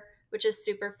glitter, which is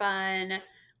super fun.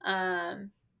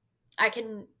 I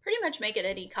can pretty much make it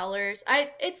any colors.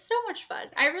 It's so much fun.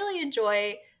 I really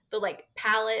enjoy the like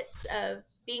palettes of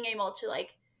being able to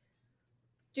like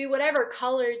do whatever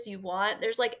colors you want.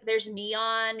 There's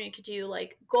neon, you could do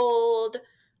like gold.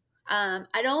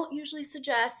 I don't usually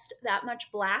suggest that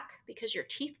much black because your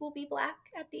teeth will be black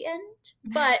at the end.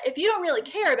 But if you don't really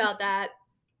care about that,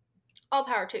 all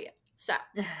power to you. So,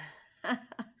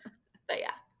 but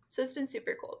yeah, so it's been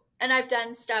super cool. And I've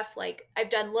done stuff like I've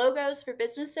done logos for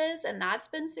businesses, and that's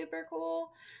been super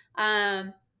cool.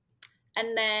 And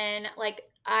then like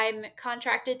I'm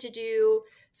contracted to do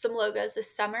some logos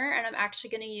this summer, and I'm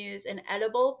actually going to use an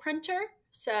edible printer.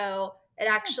 So it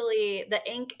actually, the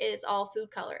ink is all food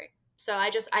coloring. So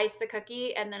I just ice the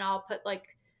cookie, and then I'll put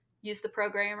like, use the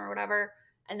program or whatever,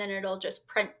 and then it'll just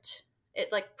print.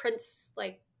 It like prints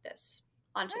like this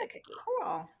onto the cookie.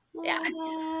 Cool. Yeah.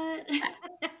 What?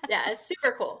 Yeah, it's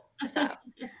super cool. So,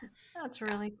 That's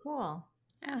really cool.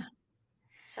 yeah.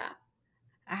 So,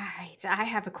 All right, I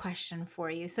have a question for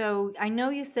you. So I know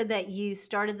you said that you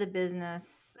started the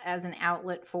business as an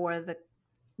outlet for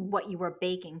what you were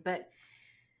baking, but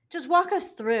just walk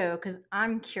us through, because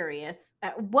I'm curious.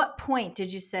 At what point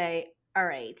did you say, "All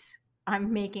right,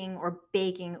 I'm making or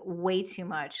baking way too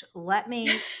much. Let me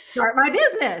start my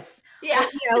business"? yeah.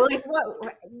 Like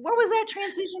what was that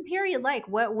transition period like?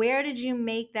 Where did you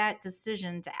make that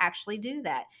decision to actually do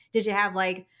that? Did you have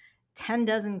like 10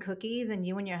 dozen cookies and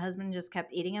you and your husband just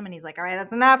kept eating them and he's like, "All right,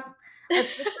 that's enough.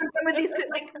 Let's do something with these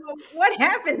cookies." Like what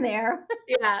happened there?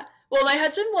 Yeah. Well, my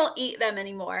husband won't eat them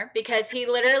anymore because he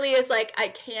literally is like, I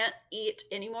can't eat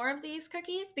any more of these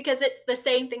cookies because it's the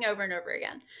same thing over and over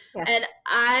again. Yeah. And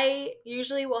I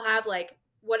usually will have like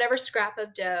whatever scrap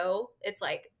of dough. It's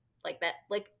like that,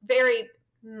 like very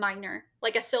minor,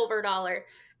 like a silver dollar.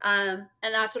 And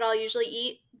that's what I'll usually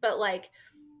eat. But like,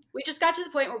 we just got to the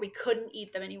point where we couldn't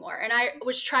eat them anymore. And I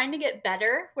was trying to get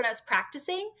better when I was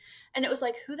practicing. And it was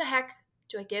like, who the heck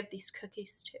do I give these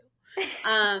cookies to?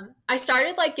 I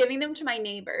started like giving them to my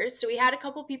neighbors. So we had a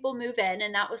couple people move in,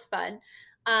 and that was fun.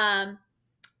 And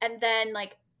then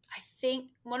like I think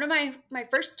one of my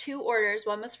first 2 orders,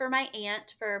 one was for my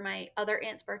aunt for my other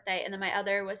aunt's birthday, and then my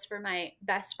other was for my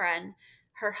best friend.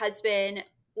 Her husband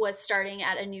was starting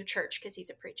at a new church because he's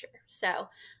a preacher. So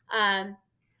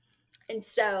and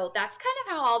so that's kind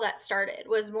of how all that started,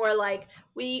 was more like,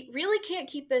 we really can't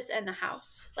keep this in the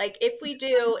house. Like if we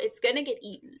do, it's going to get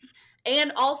eaten.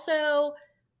 And also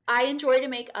I enjoy to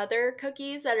make other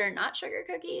cookies that are not sugar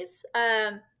cookies.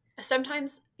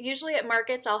 Sometimes, usually at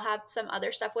markets, I'll have some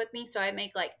other stuff with me. So I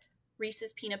make like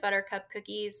Reese's peanut butter cup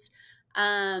cookies.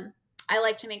 I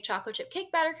like to make chocolate chip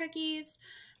cake batter cookies.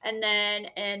 And then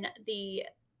in the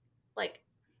like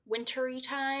wintry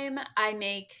time, I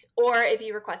make, or if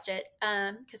you request it,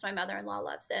 because my mother-in-law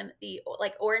loves them, the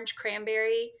like orange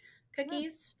cranberry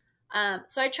cookies.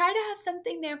 So I try to have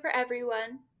something there for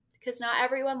everyone, because not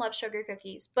everyone loves sugar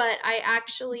cookies. But I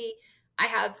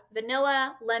have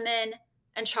vanilla, lemon,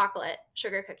 and chocolate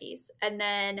sugar cookies. And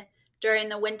then during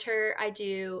the winter, I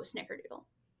do snickerdoodle.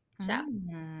 So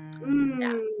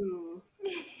yeah.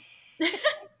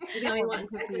 You got me wanting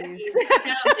some Cookies.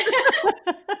 cookies.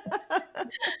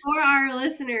 For our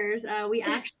listeners, we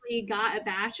actually got a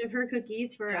batch of her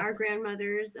cookies for our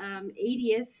grandmother's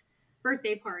 80th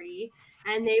birthday party,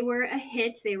 and they were a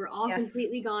hit. They were all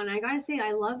completely gone. I gotta say,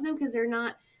 I love them because they're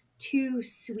not too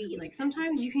sweet. Like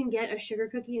sometimes you can get a sugar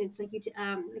cookie and it's like you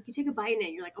take a bite in it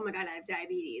and you're like, oh my god, I have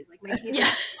diabetes. Like my teeth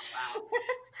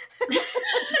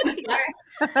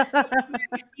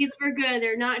these were good.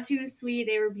 They're not too sweet.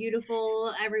 They were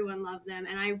beautiful. Everyone loved them,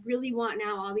 and I really want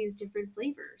now all these different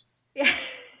flavors.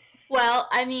 Well,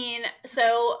 I mean,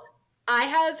 so I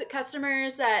have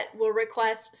customers that will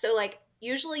request, so like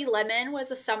usually lemon was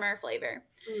a summer flavor.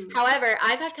 However,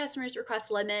 I've had customers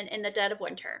request lemon in the dead of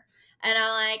winter. And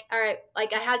I'm like, all right,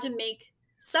 like I had to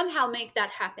somehow make that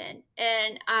happen.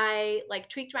 And I like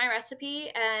tweaked my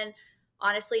recipe, and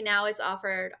honestly now it's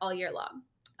offered all year long.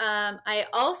 I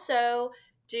also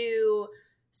do,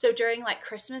 so during like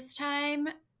Christmas time,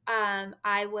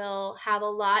 I will have a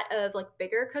lot of like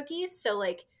bigger cookies. So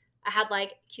like I had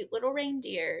like cute little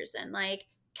reindeers and like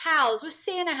cows with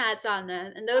Santa hats on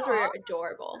them, and those were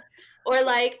adorable. Or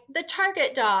like the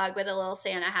Target dog with a little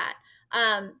Santa hat.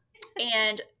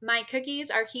 And my cookies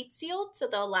are heat sealed, so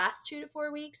they'll last 2 to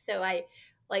 4 weeks. So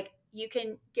you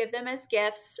can give them as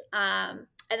gifts. And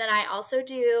then I also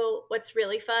do what's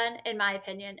really fun, in my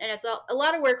opinion, and it's a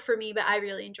lot of work for me, but I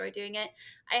really enjoy doing it.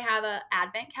 I have a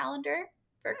advent calendar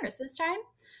for Christmas time,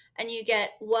 and you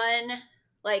get one,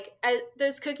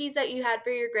 those cookies that you had for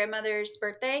your grandmother's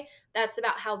birthday. That's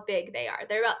about how big they are.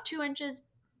 They're about 2 inches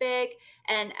big,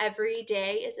 and every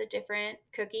day is a different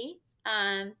cookie.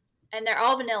 And they're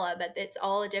all vanilla, but it's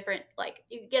all a different, like,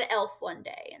 you get an elf one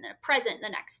day and then a present the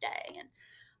next day.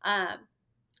 And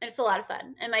it's a lot of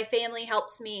fun. And my family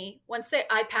helps me.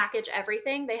 I package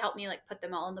everything, they help me like put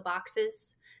them all in the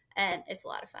boxes, and it's a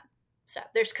lot of fun. So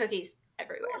there's cookies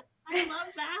everywhere. I love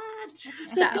that.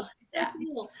 So yeah.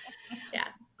 Cool. Yeah.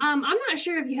 I'm not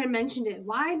sure if you had mentioned it.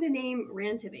 Why the name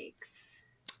Ranta Bakes?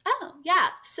 Oh, yeah.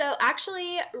 So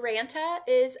actually, Ranta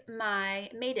is my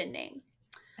maiden name.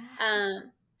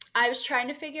 I was trying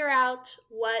to figure out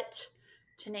what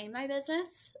to name my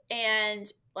business,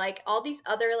 and like all these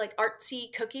other like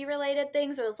artsy cookie related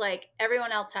things. It was like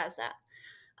everyone else has that.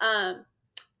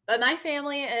 But my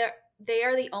family, they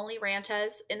are the only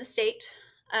Rantas in the state.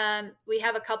 We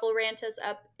have a couple Rantas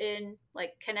up in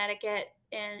like Connecticut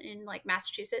and in like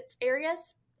Massachusetts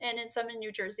areas, and in some in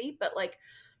New Jersey, but like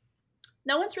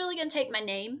no one's really gonna take my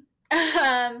name.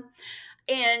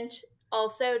 And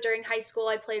also during high school,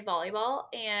 I played volleyball,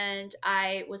 and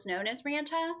I was known as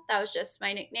Ranta. That was just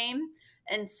my nickname.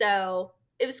 And so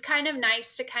it was kind of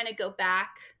nice to kind of go back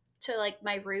to like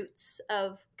my roots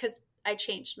because I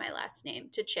changed my last name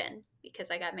to Chin because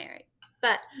I got married.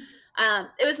 But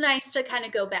it was nice to kind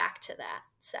of go back to that.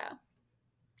 So,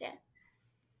 yeah.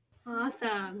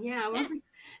 Awesome. Yeah.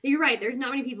 You're right. There's not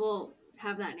many people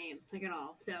have that name like at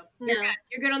all. So you're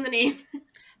good on the name.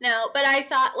 No, but I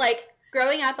thought like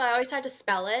growing up, I always had to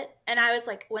spell it. And I was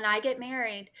like, when I get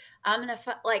married, I'm going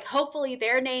to hopefully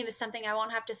their name is something I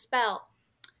won't have to spell.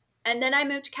 And then I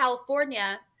moved to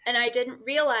California, and I didn't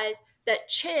realize that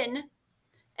Chin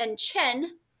and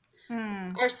Chen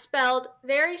are spelled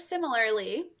very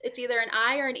similarly. It's either an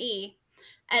I or an E,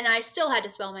 and I still had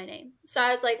to spell my name. So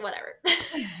I was like, whatever.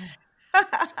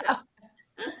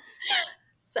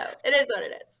 So it is what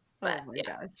it is. But, oh my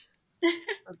gosh.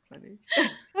 That's funny.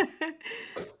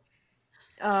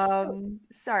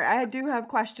 Sorry, I do have a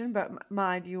question, but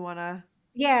Ma, do you want to?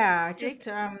 Yeah, just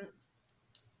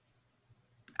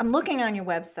I'm looking on your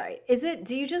website.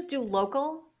 Do you just do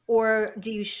local, or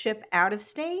do you ship out of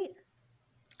state?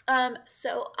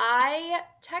 So I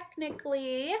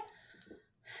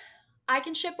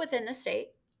can ship within the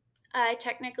state. I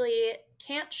technically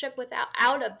can't ship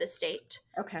out of the state.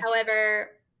 Okay.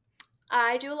 However,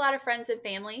 I do a lot of friends and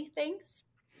family things,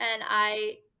 and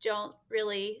I don't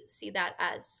really see that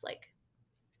as like,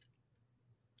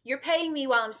 you're paying me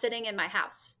while I'm sitting in my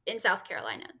house in South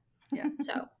Carolina. Yeah.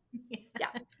 So,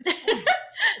 yeah.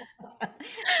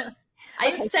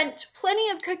 I've sent plenty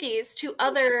of cookies to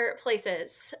other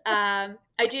places. I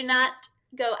do not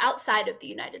go outside of the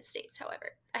United States,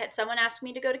 however. I had someone ask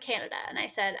me to go to Canada, and I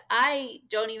said, I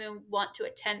don't even want to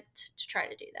attempt to try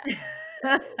to do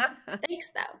that.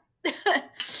 Thanks, though.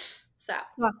 So.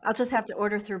 Well, I'll just have to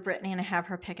order through Brittany and have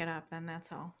her pick it up, then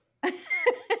that's all.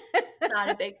 Not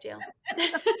a big deal.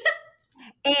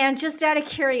 And just out of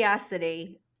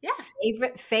curiosity, yeah,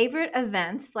 favorite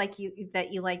events that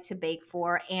you like to bake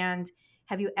for, and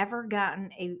have you ever gotten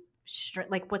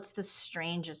what's the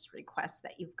strangest request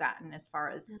that you've gotten as far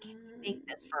as can you make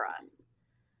this for us?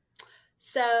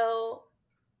 So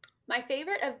my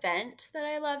favorite event that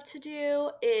I love to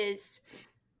do is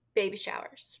baby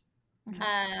showers.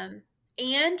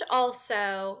 And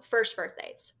also first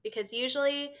birthdays, because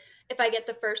usually if I get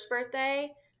the first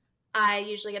birthday, I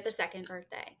usually get the second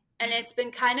birthday. And it's been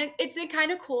kind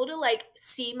of cool to like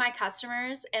see my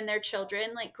customers and their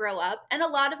children like grow up. And a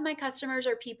lot of my customers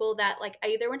are people that like I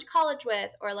either went to college with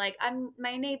or like I'm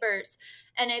my neighbors.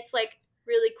 And it's like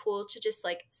really cool to just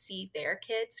like see their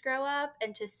kids grow up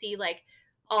and to see like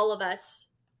all of us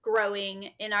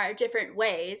growing in our different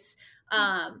ways.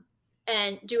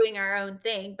 And doing our own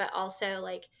thing, but also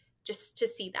like just to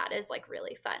see that is like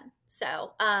really fun.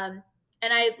 So, and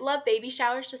I love baby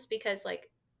showers just because like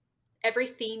every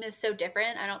theme is so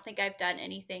different. I don't think I've done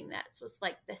anything that's was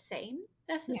like the same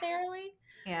necessarily.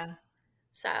 Yeah.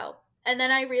 So, and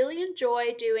then I really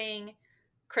enjoy doing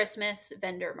Christmas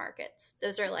vendor markets.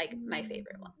 Those are like my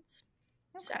favorite ones.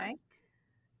 Okay. So,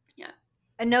 yeah.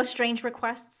 And no strange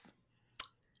requests?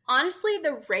 Honestly,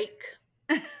 the rake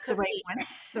The right one.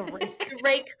 The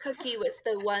rake cookie was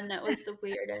the one that was the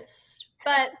weirdest.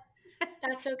 but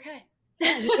that's okay.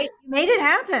 You made it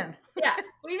happen. Yeah,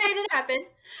 we made it happen.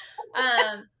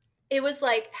 It was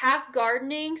like half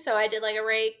gardening, so I did like a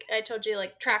rake. I told you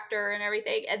like tractor and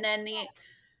everything, and then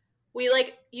we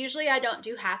like usually I don't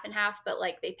do half and half, but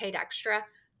like they paid extra.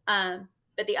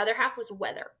 But the other half was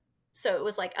weather, so it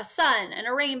was like a sun and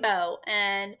a rainbow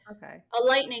and a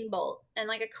lightning bolt and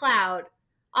like a cloud.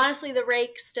 Honestly, the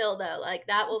rake still though, like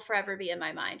that will forever be in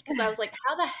my mind because I was like,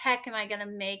 how the heck am I gonna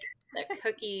make a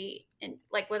cookie and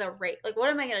like with a rake? Like, what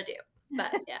am I gonna do?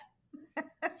 But yeah,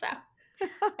 so. Okay.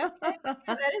 Yeah,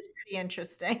 that is pretty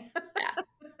interesting.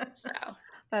 Yeah. So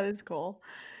That is cool.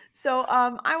 So,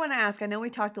 I want to ask, I know we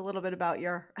talked a little bit about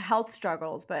your health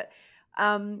struggles, but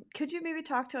could you maybe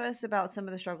talk to us about some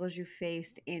of the struggles you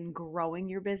faced in growing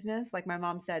your business? Like my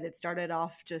mom said, it started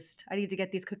off just, I need to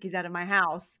get these cookies out of my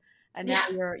house. And now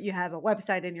you have a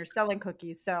website and you're selling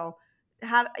cookies. So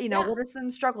how, what are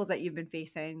some struggles that you've been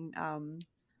facing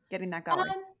getting that going?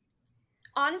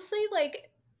 honestly,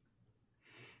 like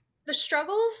the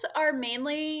struggles are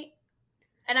mainly,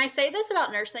 and I say this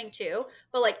about nursing too,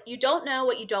 but like you don't know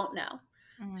what you don't know.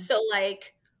 So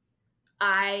like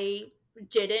I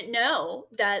didn't know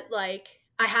that like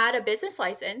I had a business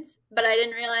license, but I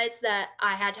didn't realize that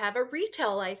I had to have a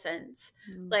retail license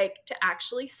like to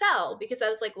actually sell because I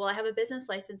was like, well, I have a business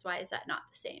license. Why is that not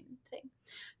the same thing?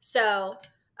 So,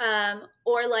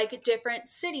 or like different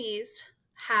cities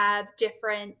have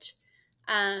different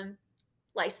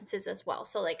licenses as well.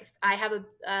 So like if I have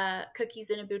a cookies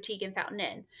in a boutique in Fountain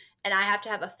Inn and I have to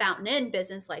have a Fountain Inn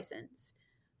business license,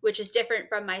 which is different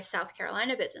from my South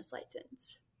Carolina business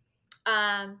license.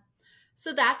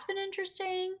 So that's been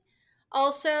interesting.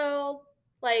 Also,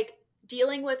 like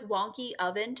dealing with wonky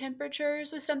oven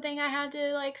temperatures was something I had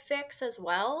to like fix as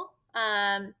well.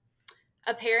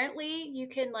 Apparently you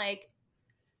can like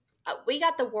we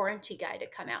got the warranty guy to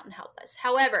come out and help us.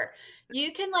 However,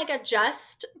 you can like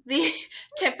adjust the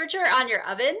temperature on your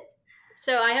oven.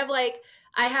 So I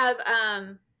have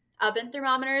oven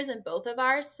thermometers in both of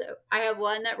ours. So I have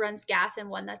one that runs gas and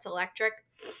one that's electric.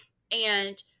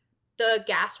 And the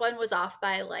gas one was off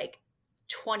by like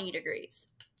 20 degrees.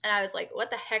 And I was like, what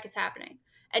the heck is happening?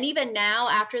 And even now,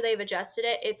 after they've adjusted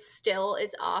it, it still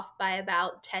is off by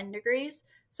about 10 degrees.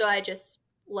 So I just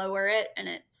lower it and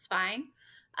it's fine.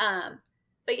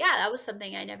 But yeah, that was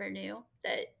something I never knew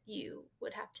that you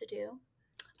would have to do.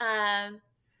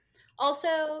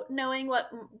 Also knowing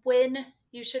when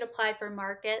you should apply for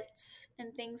markets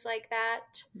and things like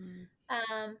that.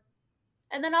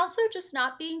 And then also just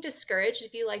not being discouraged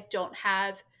if you like don't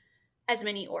have as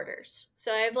many orders.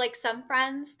 So I have like some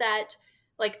friends that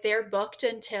like they're booked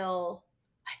until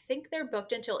I think they're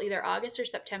booked until either August or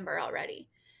September already.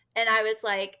 And I was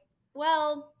like,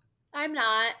 well, I'm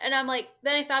not. And I'm like,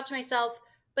 then I thought to myself,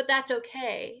 but that's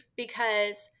okay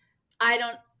because I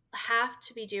don't have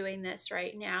to be doing this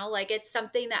right now. Like it's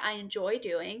something that I enjoy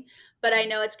doing, but I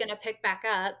know it's going to pick back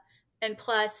up. And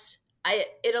plus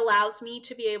it allows me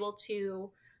to be able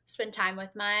to spend time with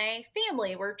my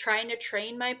family. We're trying to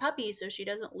train my puppy so she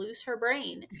doesn't lose her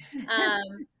brain. I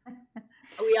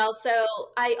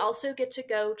also get to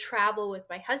go travel with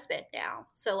my husband now.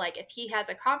 So like if he has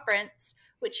a conference,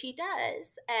 which he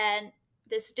does, and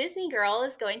this Disney girl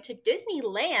is going to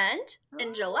Disneyland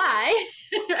in July.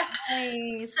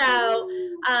 Nice. So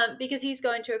because he's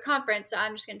going to a conference, so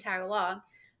I'm just going to tag along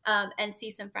and see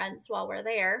some friends while we're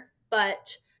there.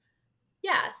 But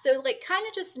yeah, so like kind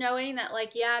of just knowing that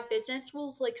like, yeah, business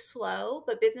will like slow,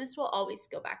 but business will always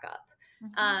go back up.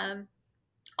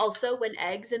 Also when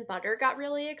eggs and butter got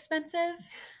really expensive,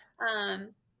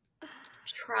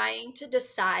 trying to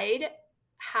decide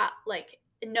how, like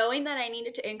knowing that I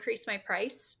needed to increase my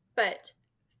price, but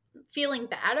feeling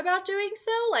bad about doing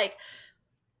so, like,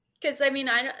 because I mean,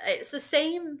 it's the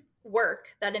same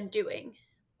work that I'm doing,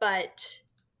 but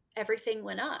everything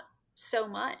went up so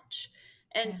much.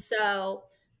 And so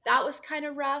that was kind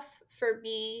of rough for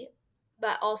me,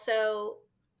 but also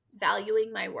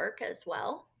valuing my work as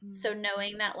well. So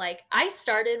knowing that like I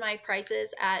started my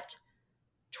prices at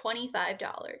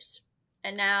 $25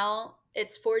 and now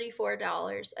it's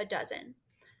 $44 a dozen.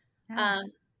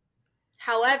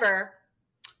 However,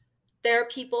 there are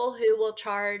people who will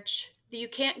charge, you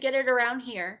can't get it around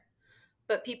here,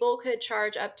 but people could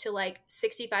charge up to like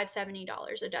 $65,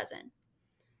 $70 a dozen.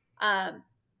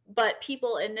 But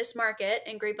people in this market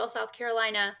in Greenville, South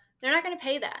Carolina, they're not going to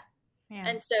pay that.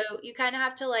 And so you kind of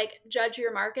have to like judge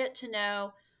your market to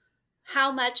know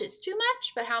how much is too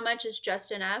much, but how much is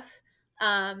just enough.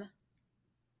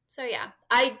 So yeah,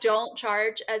 I don't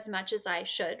charge as much as I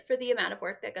should for the amount of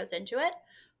work that goes into it,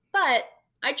 but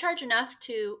I charge enough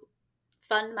to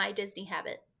fund my Disney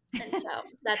habit. And so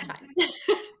that's fine.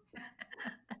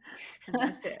 And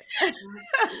that's it.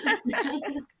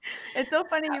 It's so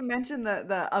funny you mentioned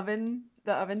the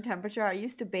oven temperature. I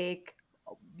used to bake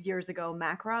years ago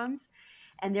macarons,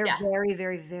 and they're Yeah. very,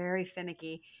 very, very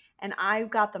finicky. And I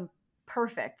got them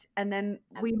perfect. And then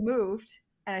we moved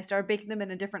and I started baking them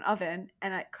in a different oven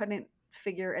and I couldn't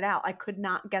figure it out. I could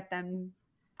not get them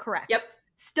correct. Yep.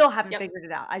 Still haven't Yep. figured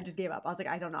it out. I just gave up. I was like,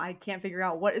 I don't know. I can't figure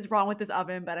out what is wrong with this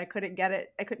oven, but I couldn't get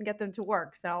it. I couldn't get them to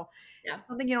work. So Yeah. it's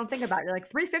something you don't think about. You're like,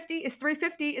 350 is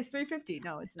 350 is 350.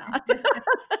 No, it's not.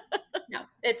 No,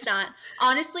 it's not.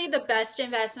 Honestly, the best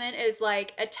investment is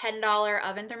like a $10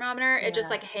 oven thermometer. It just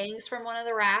Yeah. like hangs from one of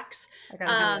the racks. I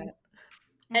gotta do that.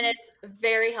 And it's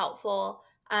very helpful.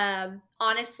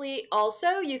 Honestly,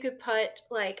 also you could put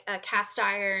like a cast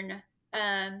iron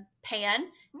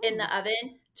pan in the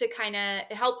oven to kind of,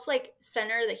 it helps like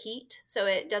center the heat so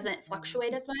it doesn't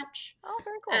fluctuate as much. Oh,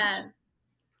 very cool.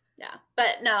 Yeah,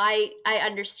 but no, I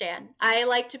understand. I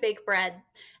like to bake bread,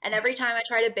 and every time I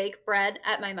try to bake bread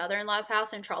at my mother-in-law's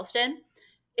house in Charleston,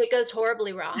 it goes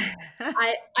horribly wrong.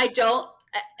 I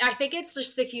think it's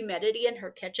just the humidity in her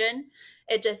kitchen.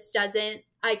 It just doesn't,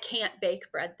 I can't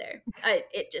bake bread there.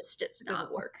 It just does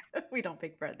not work. We don't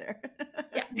bake bread there.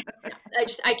 Yeah, no,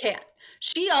 I can't.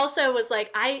 She also was like,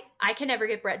 I can never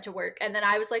get bread to work. And then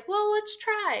I was like, well, let's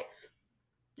try.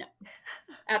 No,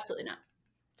 absolutely not.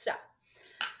 Stop.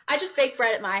 I just bake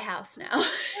bread at my house now.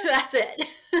 That's it.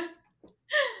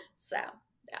 So,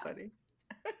 yeah. Funny.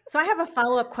 So I have a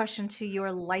follow-up question to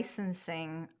your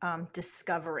licensing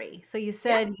discovery. So you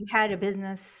said you had a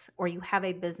business, or you have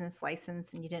a business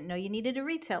license, and you didn't know you needed a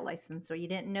retail license, or you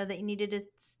didn't know that you needed a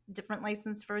different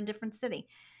license for a different city.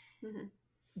 Mm-hmm.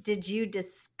 Did you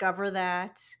discover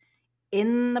that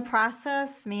in the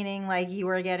process, meaning like you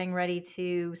were getting ready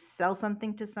to sell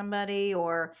something to somebody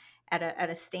or at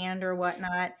a stand or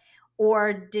whatnot,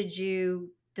 or did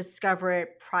you discover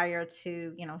it prior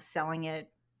to, selling it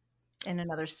in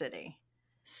another city?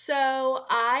 So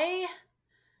a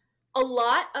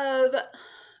lot of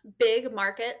big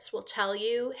markets will tell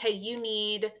you, hey, you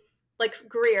need, like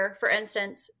Greer, for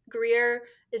instance. Greer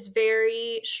is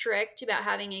very strict about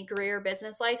having a Greer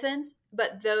business license,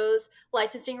 but those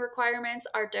licensing requirements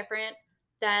are different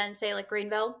than, say, like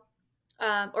Greenville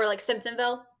or like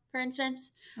Simpsonville, for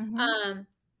instance. Mm-hmm.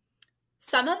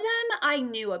 Some of them I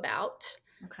knew about.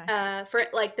 Okay. For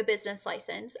like the business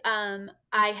license. I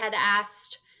had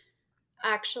asked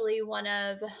actually one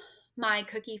of my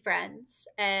cookie friends,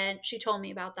 and she told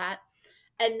me about that.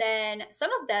 And then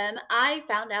some of them I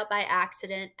found out by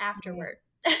accident afterward.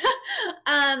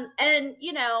 And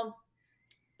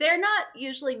they're not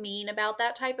usually mean about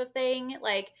that type of thing,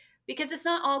 like, because it's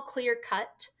not all clear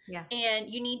cut. Yeah. And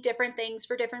you need different things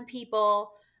for different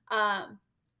people. And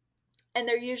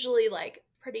they're usually like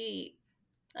pretty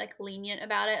like lenient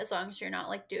about it as long as you're not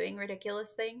like doing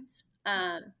ridiculous things.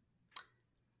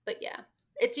 But yeah,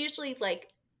 it's usually like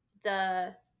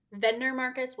the vendor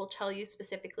markets will tell you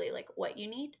specifically like what you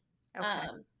need. Okay.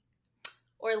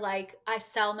 Or like I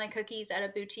sell my cookies at a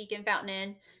boutique in Fountain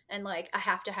Inn, and like I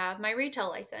have to have my retail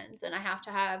license, and I have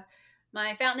to have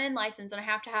my Fountain Inn license, and I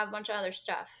have to have a bunch of other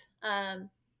stuff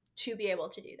to be able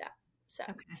to do that. So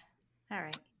okay. All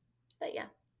right. But yeah.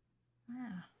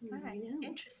 Wow. All right.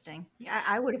 Interesting. Yeah,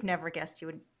 I would have never guessed you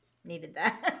would needed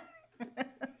that.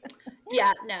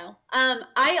 Yeah, no.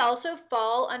 I also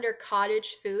fall under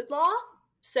cottage food law.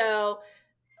 So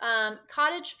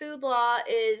cottage food law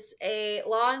is a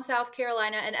law in South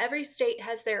Carolina, and every state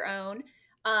has their own.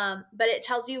 But it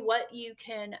tells you what you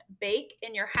can bake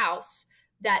in your house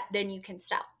that then you can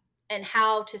sell and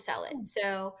how to sell it.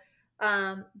 So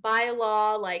by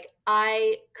law, like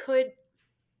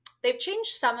they've changed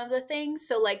some of the things.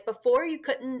 So like before you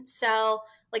couldn't sell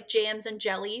like jams and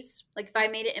jellies. Like if I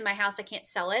made it in my house, I can't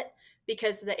sell it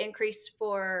because the increase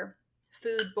for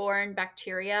foodborne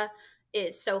bacteria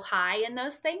is so high in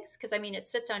those things. Cause I mean, it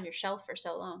sits on your shelf for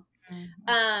so long.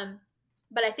 Mm-hmm.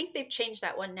 But I think they've changed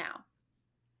that one now.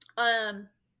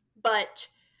 But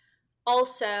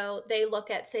also they look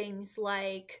at things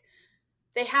like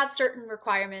they have certain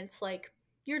requirements, like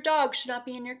your dog should not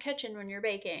be in your kitchen when you're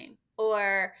baking,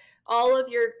 or all of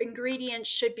your ingredients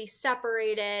should be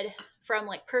separated from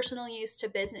like personal use to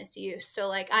business use. So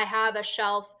like I have a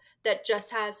shelf that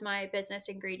just has my business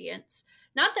ingredients.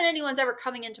 Not that anyone's ever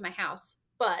coming into my house,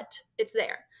 but it's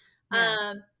there.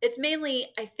 Yeah. It's mainly,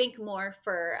 I think, more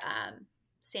for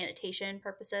sanitation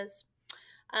purposes.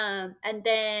 And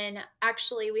then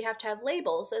actually we have to have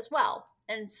labels as well.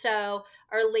 And so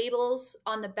our labels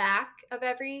on the back of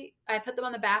I put them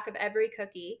on the back of every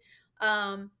cookie.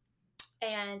 And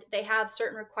they have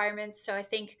certain requirements. So I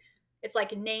think It's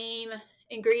like name,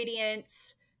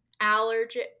 ingredients,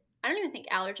 allergen. I don't even think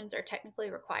allergens are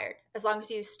technically required as long as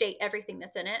you state everything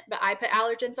that's in it. But I put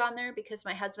allergens on there because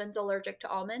my husband's allergic to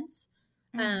almonds.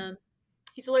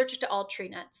 He's allergic to all tree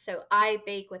nuts. So I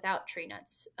bake without tree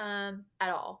nuts at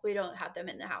all. We don't have them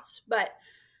in the house. But,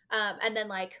 and then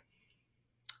like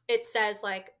it says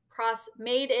like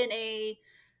made in a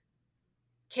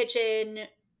kitchen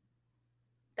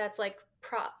that's like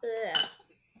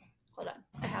hold on,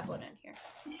 I have one in here.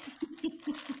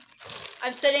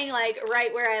 I'm sitting like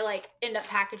right where I like end up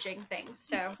packaging things.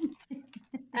 So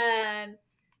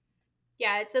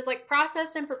yeah, it says like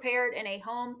processed and prepared in a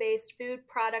home-based food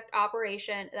product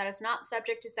operation that is not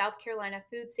subject to South Carolina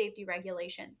food safety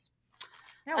regulations.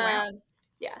 Oh, wow.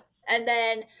 Yeah. And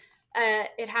then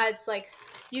it has like,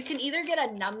 you can either get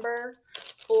a number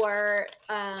or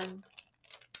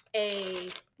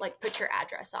put your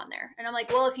address on there. And I'm like,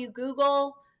 well, if you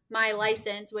Google my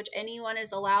license, which anyone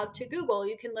is allowed to Google,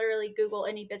 you can literally Google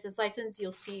any business license.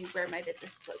 You'll see where my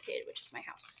business is located, which is my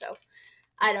house. So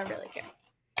I don't really care.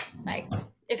 Like,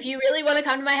 if you really want to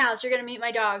come to my house, you're going to meet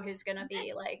my dog who's going to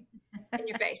be like in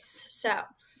your face. So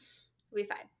we'll be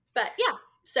fine. But yeah,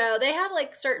 so they have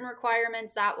like certain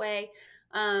requirements that way.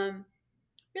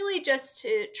 Really just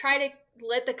to try to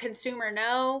let the consumer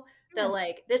know that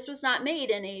like this was not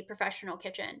made in a professional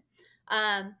kitchen.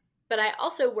 But I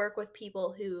also work with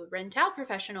people who rent out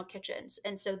professional kitchens.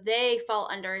 And so they fall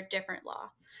under a different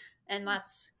law. And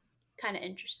that's kind of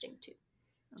interesting too.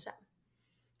 So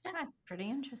yeah. That's pretty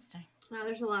interesting. Wow,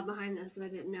 there's a lot behind this that I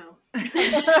didn't know.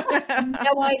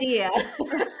 No idea.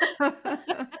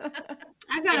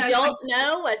 You don't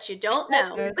know what you don't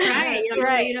know. That's right. You don't know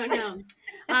what you don't know.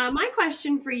 My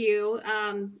question for you,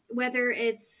 whether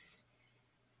it's,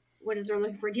 what is it I'm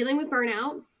looking for? Dealing with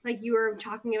burnout, like you were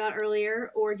talking about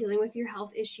earlier, or dealing with your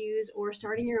health issues, or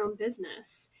starting your own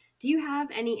business. Do you have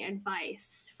any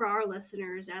advice for our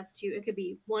listeners as to, it could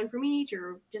be one from each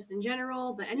or just in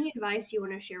general, but any advice you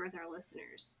want to share with our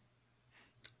listeners?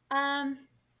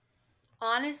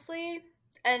 Honestly,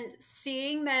 and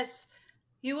seeing this,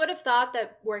 you would have thought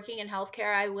that working in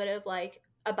healthcare, I would have like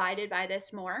abided by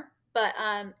this more, but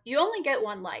you only get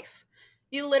one life.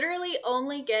 You literally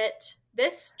only get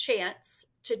this chance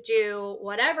to do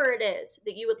whatever it is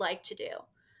that you would like to do.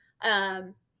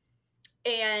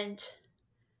 And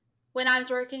when I was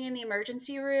working in the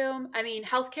emergency room, I mean,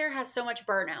 healthcare has so much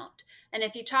burnout. And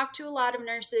if you talk to a lot of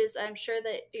nurses, I'm sure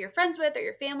that you're friends with or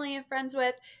your family and friends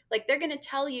with, like they're going to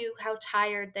tell you how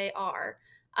tired they are.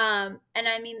 And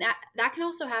I mean, that can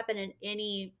also happen in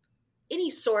any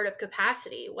sort of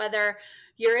capacity, whether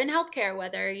you're in healthcare,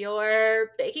 whether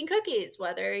you're baking cookies,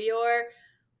 whether you're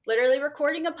literally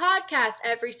recording a podcast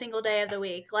every single day of the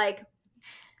week. Like,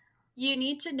 you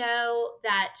need to know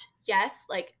that, yes,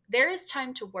 like there is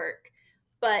time to work,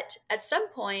 but at some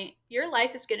point your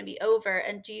life is going to be over.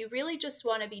 And do you really just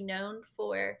want to be known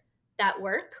for that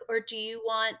work, or do you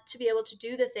want to be able to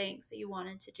do the things that you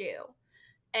wanted to do?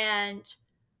 And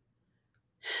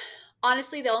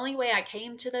honestly, the only way I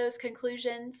came to those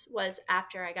conclusions was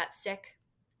after I got sick.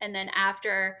 And then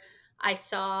after I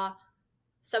saw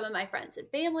some of my friends and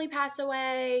family pass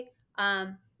away.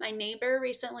 My neighbor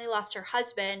recently lost her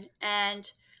husband,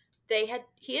 and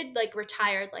he had like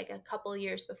retired like a couple of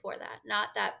years before that.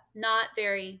 Not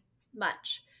very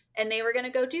much. And they were going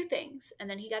to go do things. And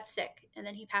then he got sick, and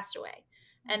then he passed away.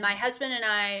 And my husband and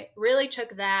I really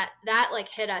took that like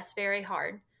hit us very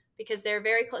hard because they're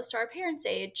very close to our parents'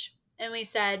 age. And we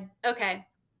said, okay,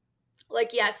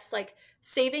 like, yes, like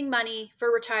saving money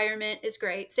for retirement is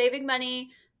great. Saving money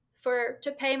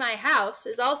to pay my house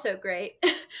is also great.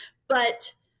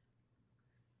 But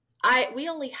we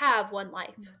only have one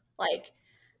life. Like,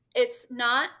 it's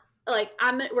not like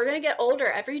we're going to get older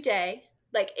every day.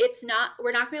 Like, we're not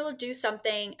going to be able to do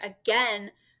something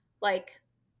again. Like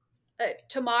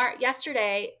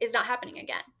yesterday is not happening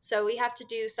again. So we have to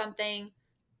do something.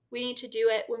 We need to do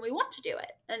it when we want to do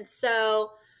it. And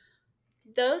so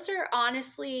those are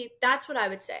honestly, that's what I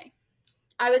would say.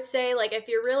 I would say, like, if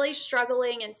you're really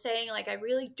struggling and saying, like, I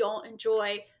really don't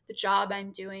enjoy the job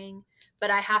I'm doing,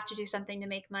 but I have to do something to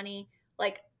make money,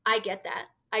 like, I get that.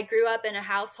 I grew up in a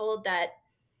household that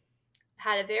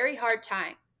had a very hard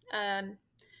time.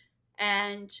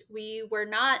 And we were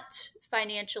not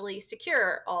financially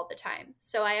secure all the time.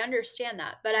 So I understand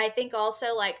that. But I think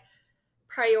also, like,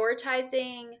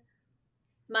 prioritizing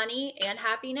money and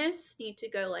happiness need to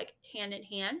go, like, hand in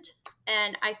hand.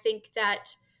 And I think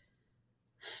that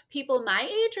people my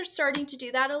age are starting to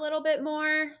do that a little bit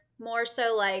more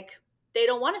so, like, they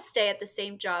don't want to stay at the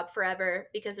same job forever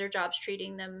because their job's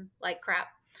treating them like crap.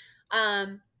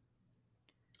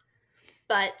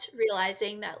 but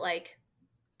realizing that like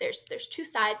there's two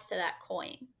sides to that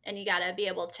coin, and you got to be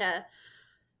able to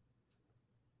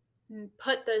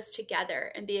put those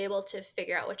together and be able to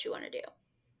figure out what you want to do.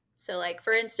 So like,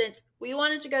 for instance, we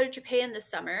wanted to go to Japan this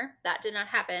summer. That did not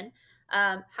happen.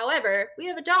 However, we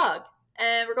have a dog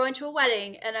and we're going to a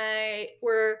wedding, and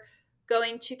we're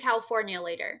going to California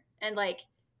later, and like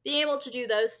being able to do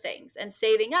those things and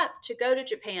saving up to go to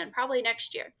Japan probably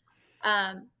next year.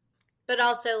 But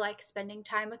also like spending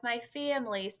time with my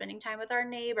family, spending time with our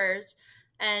neighbors.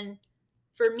 And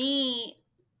for me,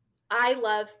 I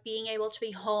love being able to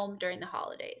be home during the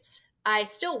holidays. I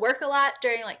still work a lot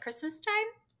during like Christmas time.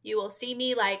 You will see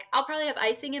me like, I'll probably have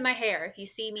icing in my hair if you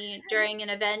see me during an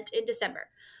event in December.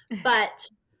 But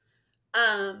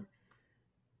I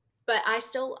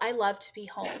love to be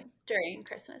home during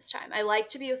Christmas time. I like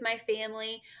to be with my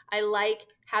family. I like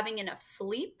having enough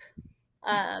sleep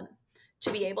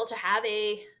to be able to have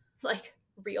a like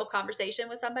real conversation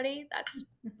with somebody. That's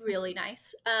really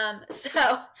nice.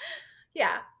 So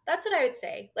yeah, that's what I would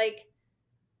say. Like,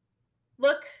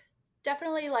 look,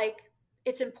 definitely like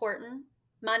it's important.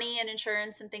 Money and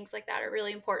insurance and things like that are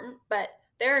really important, but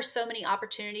there are so many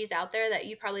opportunities out there that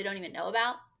you probably don't even know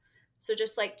about. So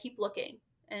just like keep looking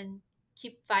and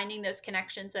keep finding those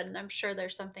connections, and I'm sure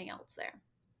there's something else there.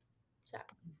 So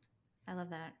I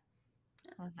love that.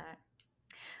 I love that.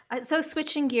 So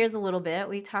switching gears a little bit,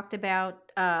 we talked about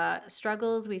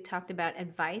struggles. We've talked about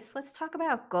advice. Let's talk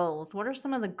about goals. What are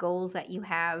some of the goals that you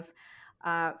have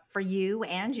for you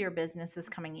and your business this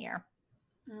coming year?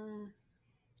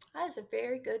 That is a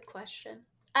very good question.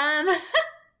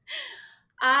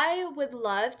 I would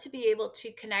love to be able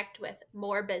to connect with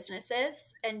more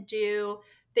businesses and do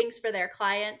things for their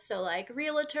clients. So like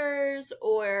realtors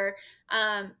or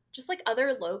just like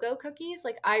other logo cookies.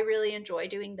 Like I really enjoy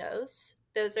doing those.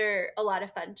 Those are a lot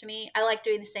of fun to me. I like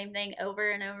doing the same thing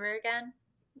over and over again.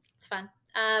 It's fun.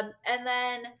 And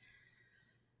then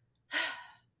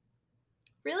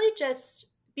really just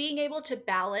being able to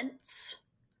balance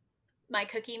my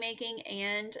cookie making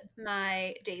and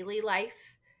my daily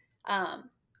life,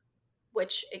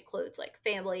 which includes like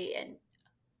family and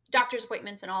doctor's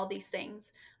appointments and all these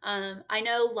things. I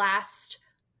know last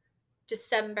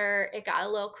December it got a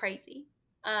little crazy.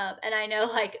 And I know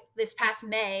like this past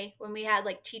May when we had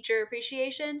like teacher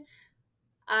appreciation,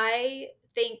 I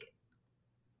think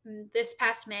this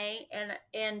past May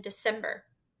and December,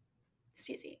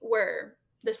 were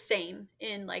the same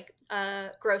in like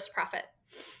gross profit.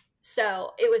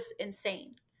 So it was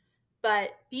insane.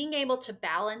 But being able to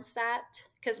balance that,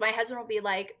 because my husband will be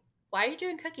like, why are you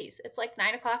doing cookies? It's like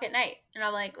 9:00 at night. And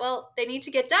I'm like, well, they need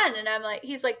to get done. And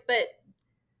he's like, but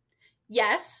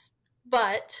yes,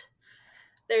 but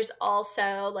there's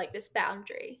also like this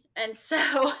boundary. And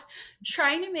so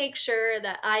trying to make sure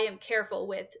that I am careful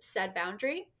with said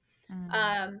boundary.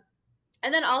 And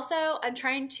then also I'm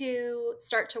trying to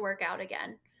start to work out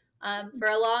again. For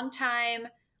a long time,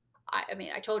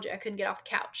 I told you I couldn't get off the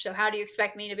couch. So how do you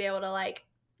expect me to be able to like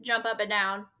jump up and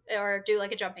down or do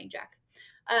like a jumping jack?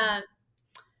 And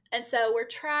so we're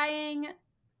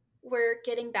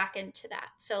getting back into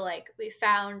that. So like we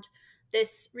found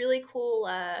this really cool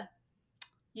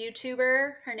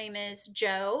YouTuber. Her name is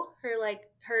Jo.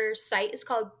 Her site is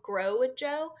called Grow with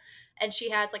Jo. And she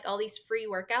has like all these free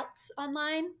workouts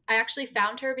online. I actually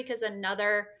found her because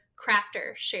another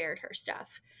crafter shared her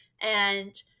stuff.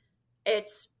 And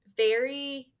it's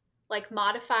very like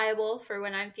modifiable for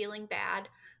when I'm feeling bad.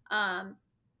 And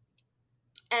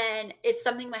it's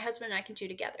something my husband and I can do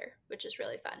together, which is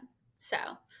really fun. So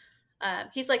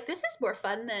he's like, this is more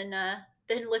fun than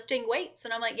lifting weights.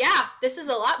 And I'm like, yeah, this is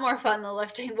a lot more fun than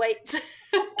lifting weights.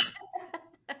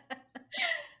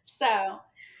 So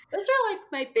those are like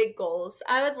my big goals.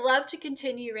 I would love to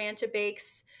continue Ranta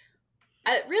Bakes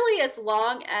really as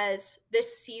long as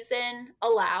this season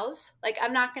allows. Like,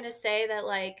 I'm not going to say that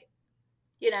like,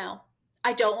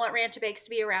 I don't want Ranta Bakes to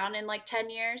be around in like 10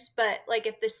 years, but like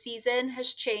if the season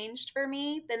has changed for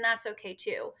me, then that's okay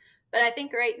too. But I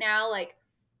think right now, like,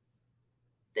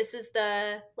 this is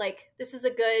a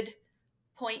good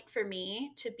point for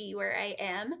me to be where I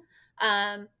am,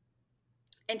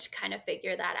 and to kind of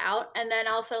figure that out. And then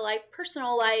also like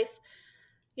personal life,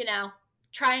 I'm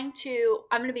going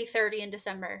to be 30 in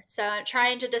December. So I'm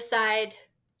trying to decide,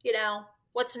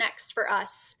 what's next for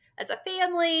us as a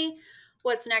family,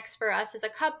 what's next for us as a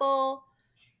couple.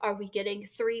 Are we getting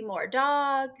 3 more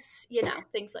dogs?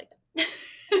 Things like that.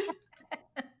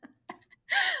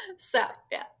 So,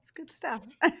 yeah. It's good stuff.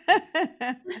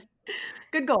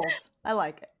 Good goals. I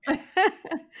like it.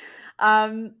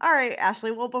 All right,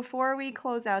 Ashley. Well, before we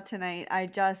close out tonight, I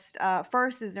just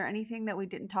first, is there anything that we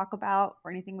didn't talk about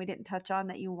or anything we didn't touch on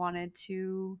that you wanted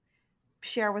to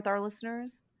share with our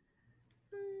listeners?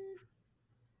 I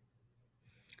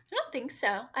don't think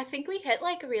so. I think we hit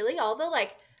like really all the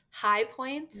like high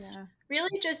points. Yeah.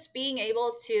 Really just being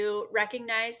able to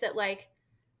recognize that like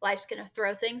life's going to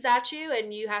throw things at you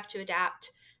and you have to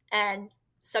adapt. And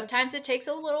sometimes it takes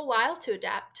a little while to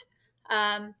adapt.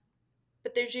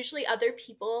 But there's usually other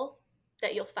people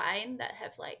that you'll find that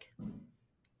have like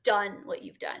done what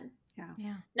you've done.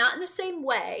 Yeah. Not in the same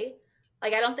way.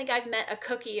 Like I don't think I've met a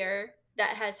cookier that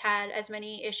has had as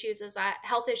many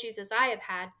health issues as I have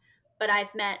had, but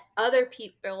I've met other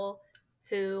people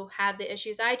who have the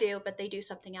issues I do, but they do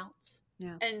something else.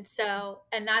 Yeah. And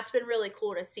that's been really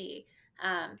cool to see.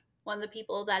 One of the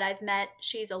people that I've met,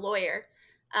 she's a lawyer.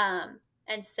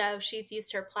 And so she's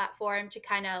used her platform to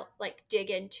kind of like dig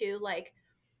into like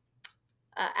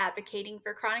advocating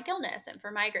for chronic illness and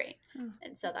for migraine.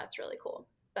 And so that's really cool.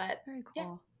 But Very cool.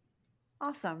 yeah.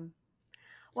 Awesome.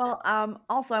 Well,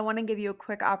 also, I want to give you a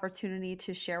quick opportunity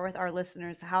to share with our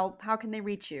listeners how can they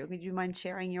reach you? Would you mind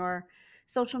sharing your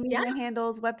social media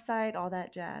handles, website, all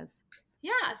that jazz?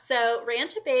 Yeah, so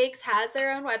Ranta Bakes has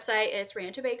their own website. It's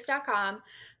rantabakes.com.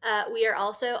 We are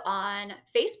also on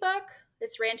Facebook.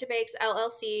 It's Ranta Bakes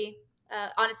LLC.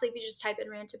 Honestly, if you just type in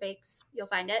Ranta Bakes, you'll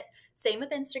find it. Same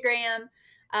with Instagram.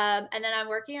 And then I'm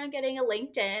working on getting a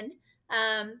LinkedIn.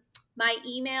 My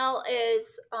email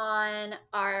is on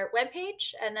our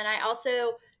webpage. And then I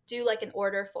also do like an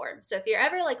order form. So if you're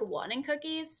ever like wanting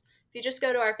cookies, if you just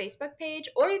go to our Facebook page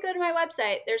or you go to my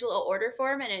website, there's a little order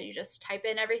form and you just type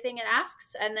in everything it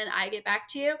asks and then I get back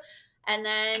to you and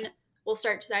then we'll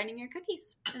start designing your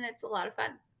cookies and it's a lot of fun.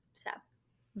 So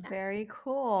yeah. Very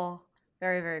cool.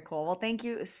 Very, very cool. Well, thank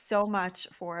you so much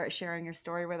for sharing your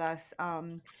story with us.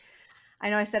 I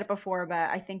know I said it before,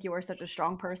 but I think you are such a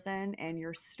strong person and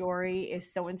your story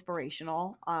is so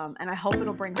inspirational. And I hope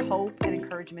it'll bring hope and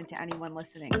encouragement to anyone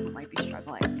listening who might be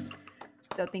struggling.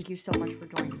 So thank you so much for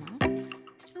joining us.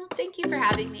 Well, thank you for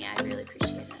having me. I really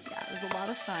appreciate it. Yeah, it was a lot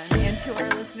of fun. And to our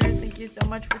listeners, thank you so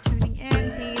much for tuning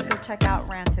in. Please go check out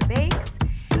Ranta Bakes.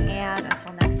 And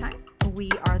until next time, we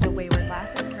are the Wayward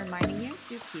Lasses, reminding you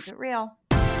to keep it real.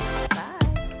 Bye.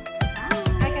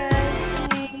 Bye, guys.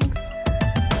 Thanks.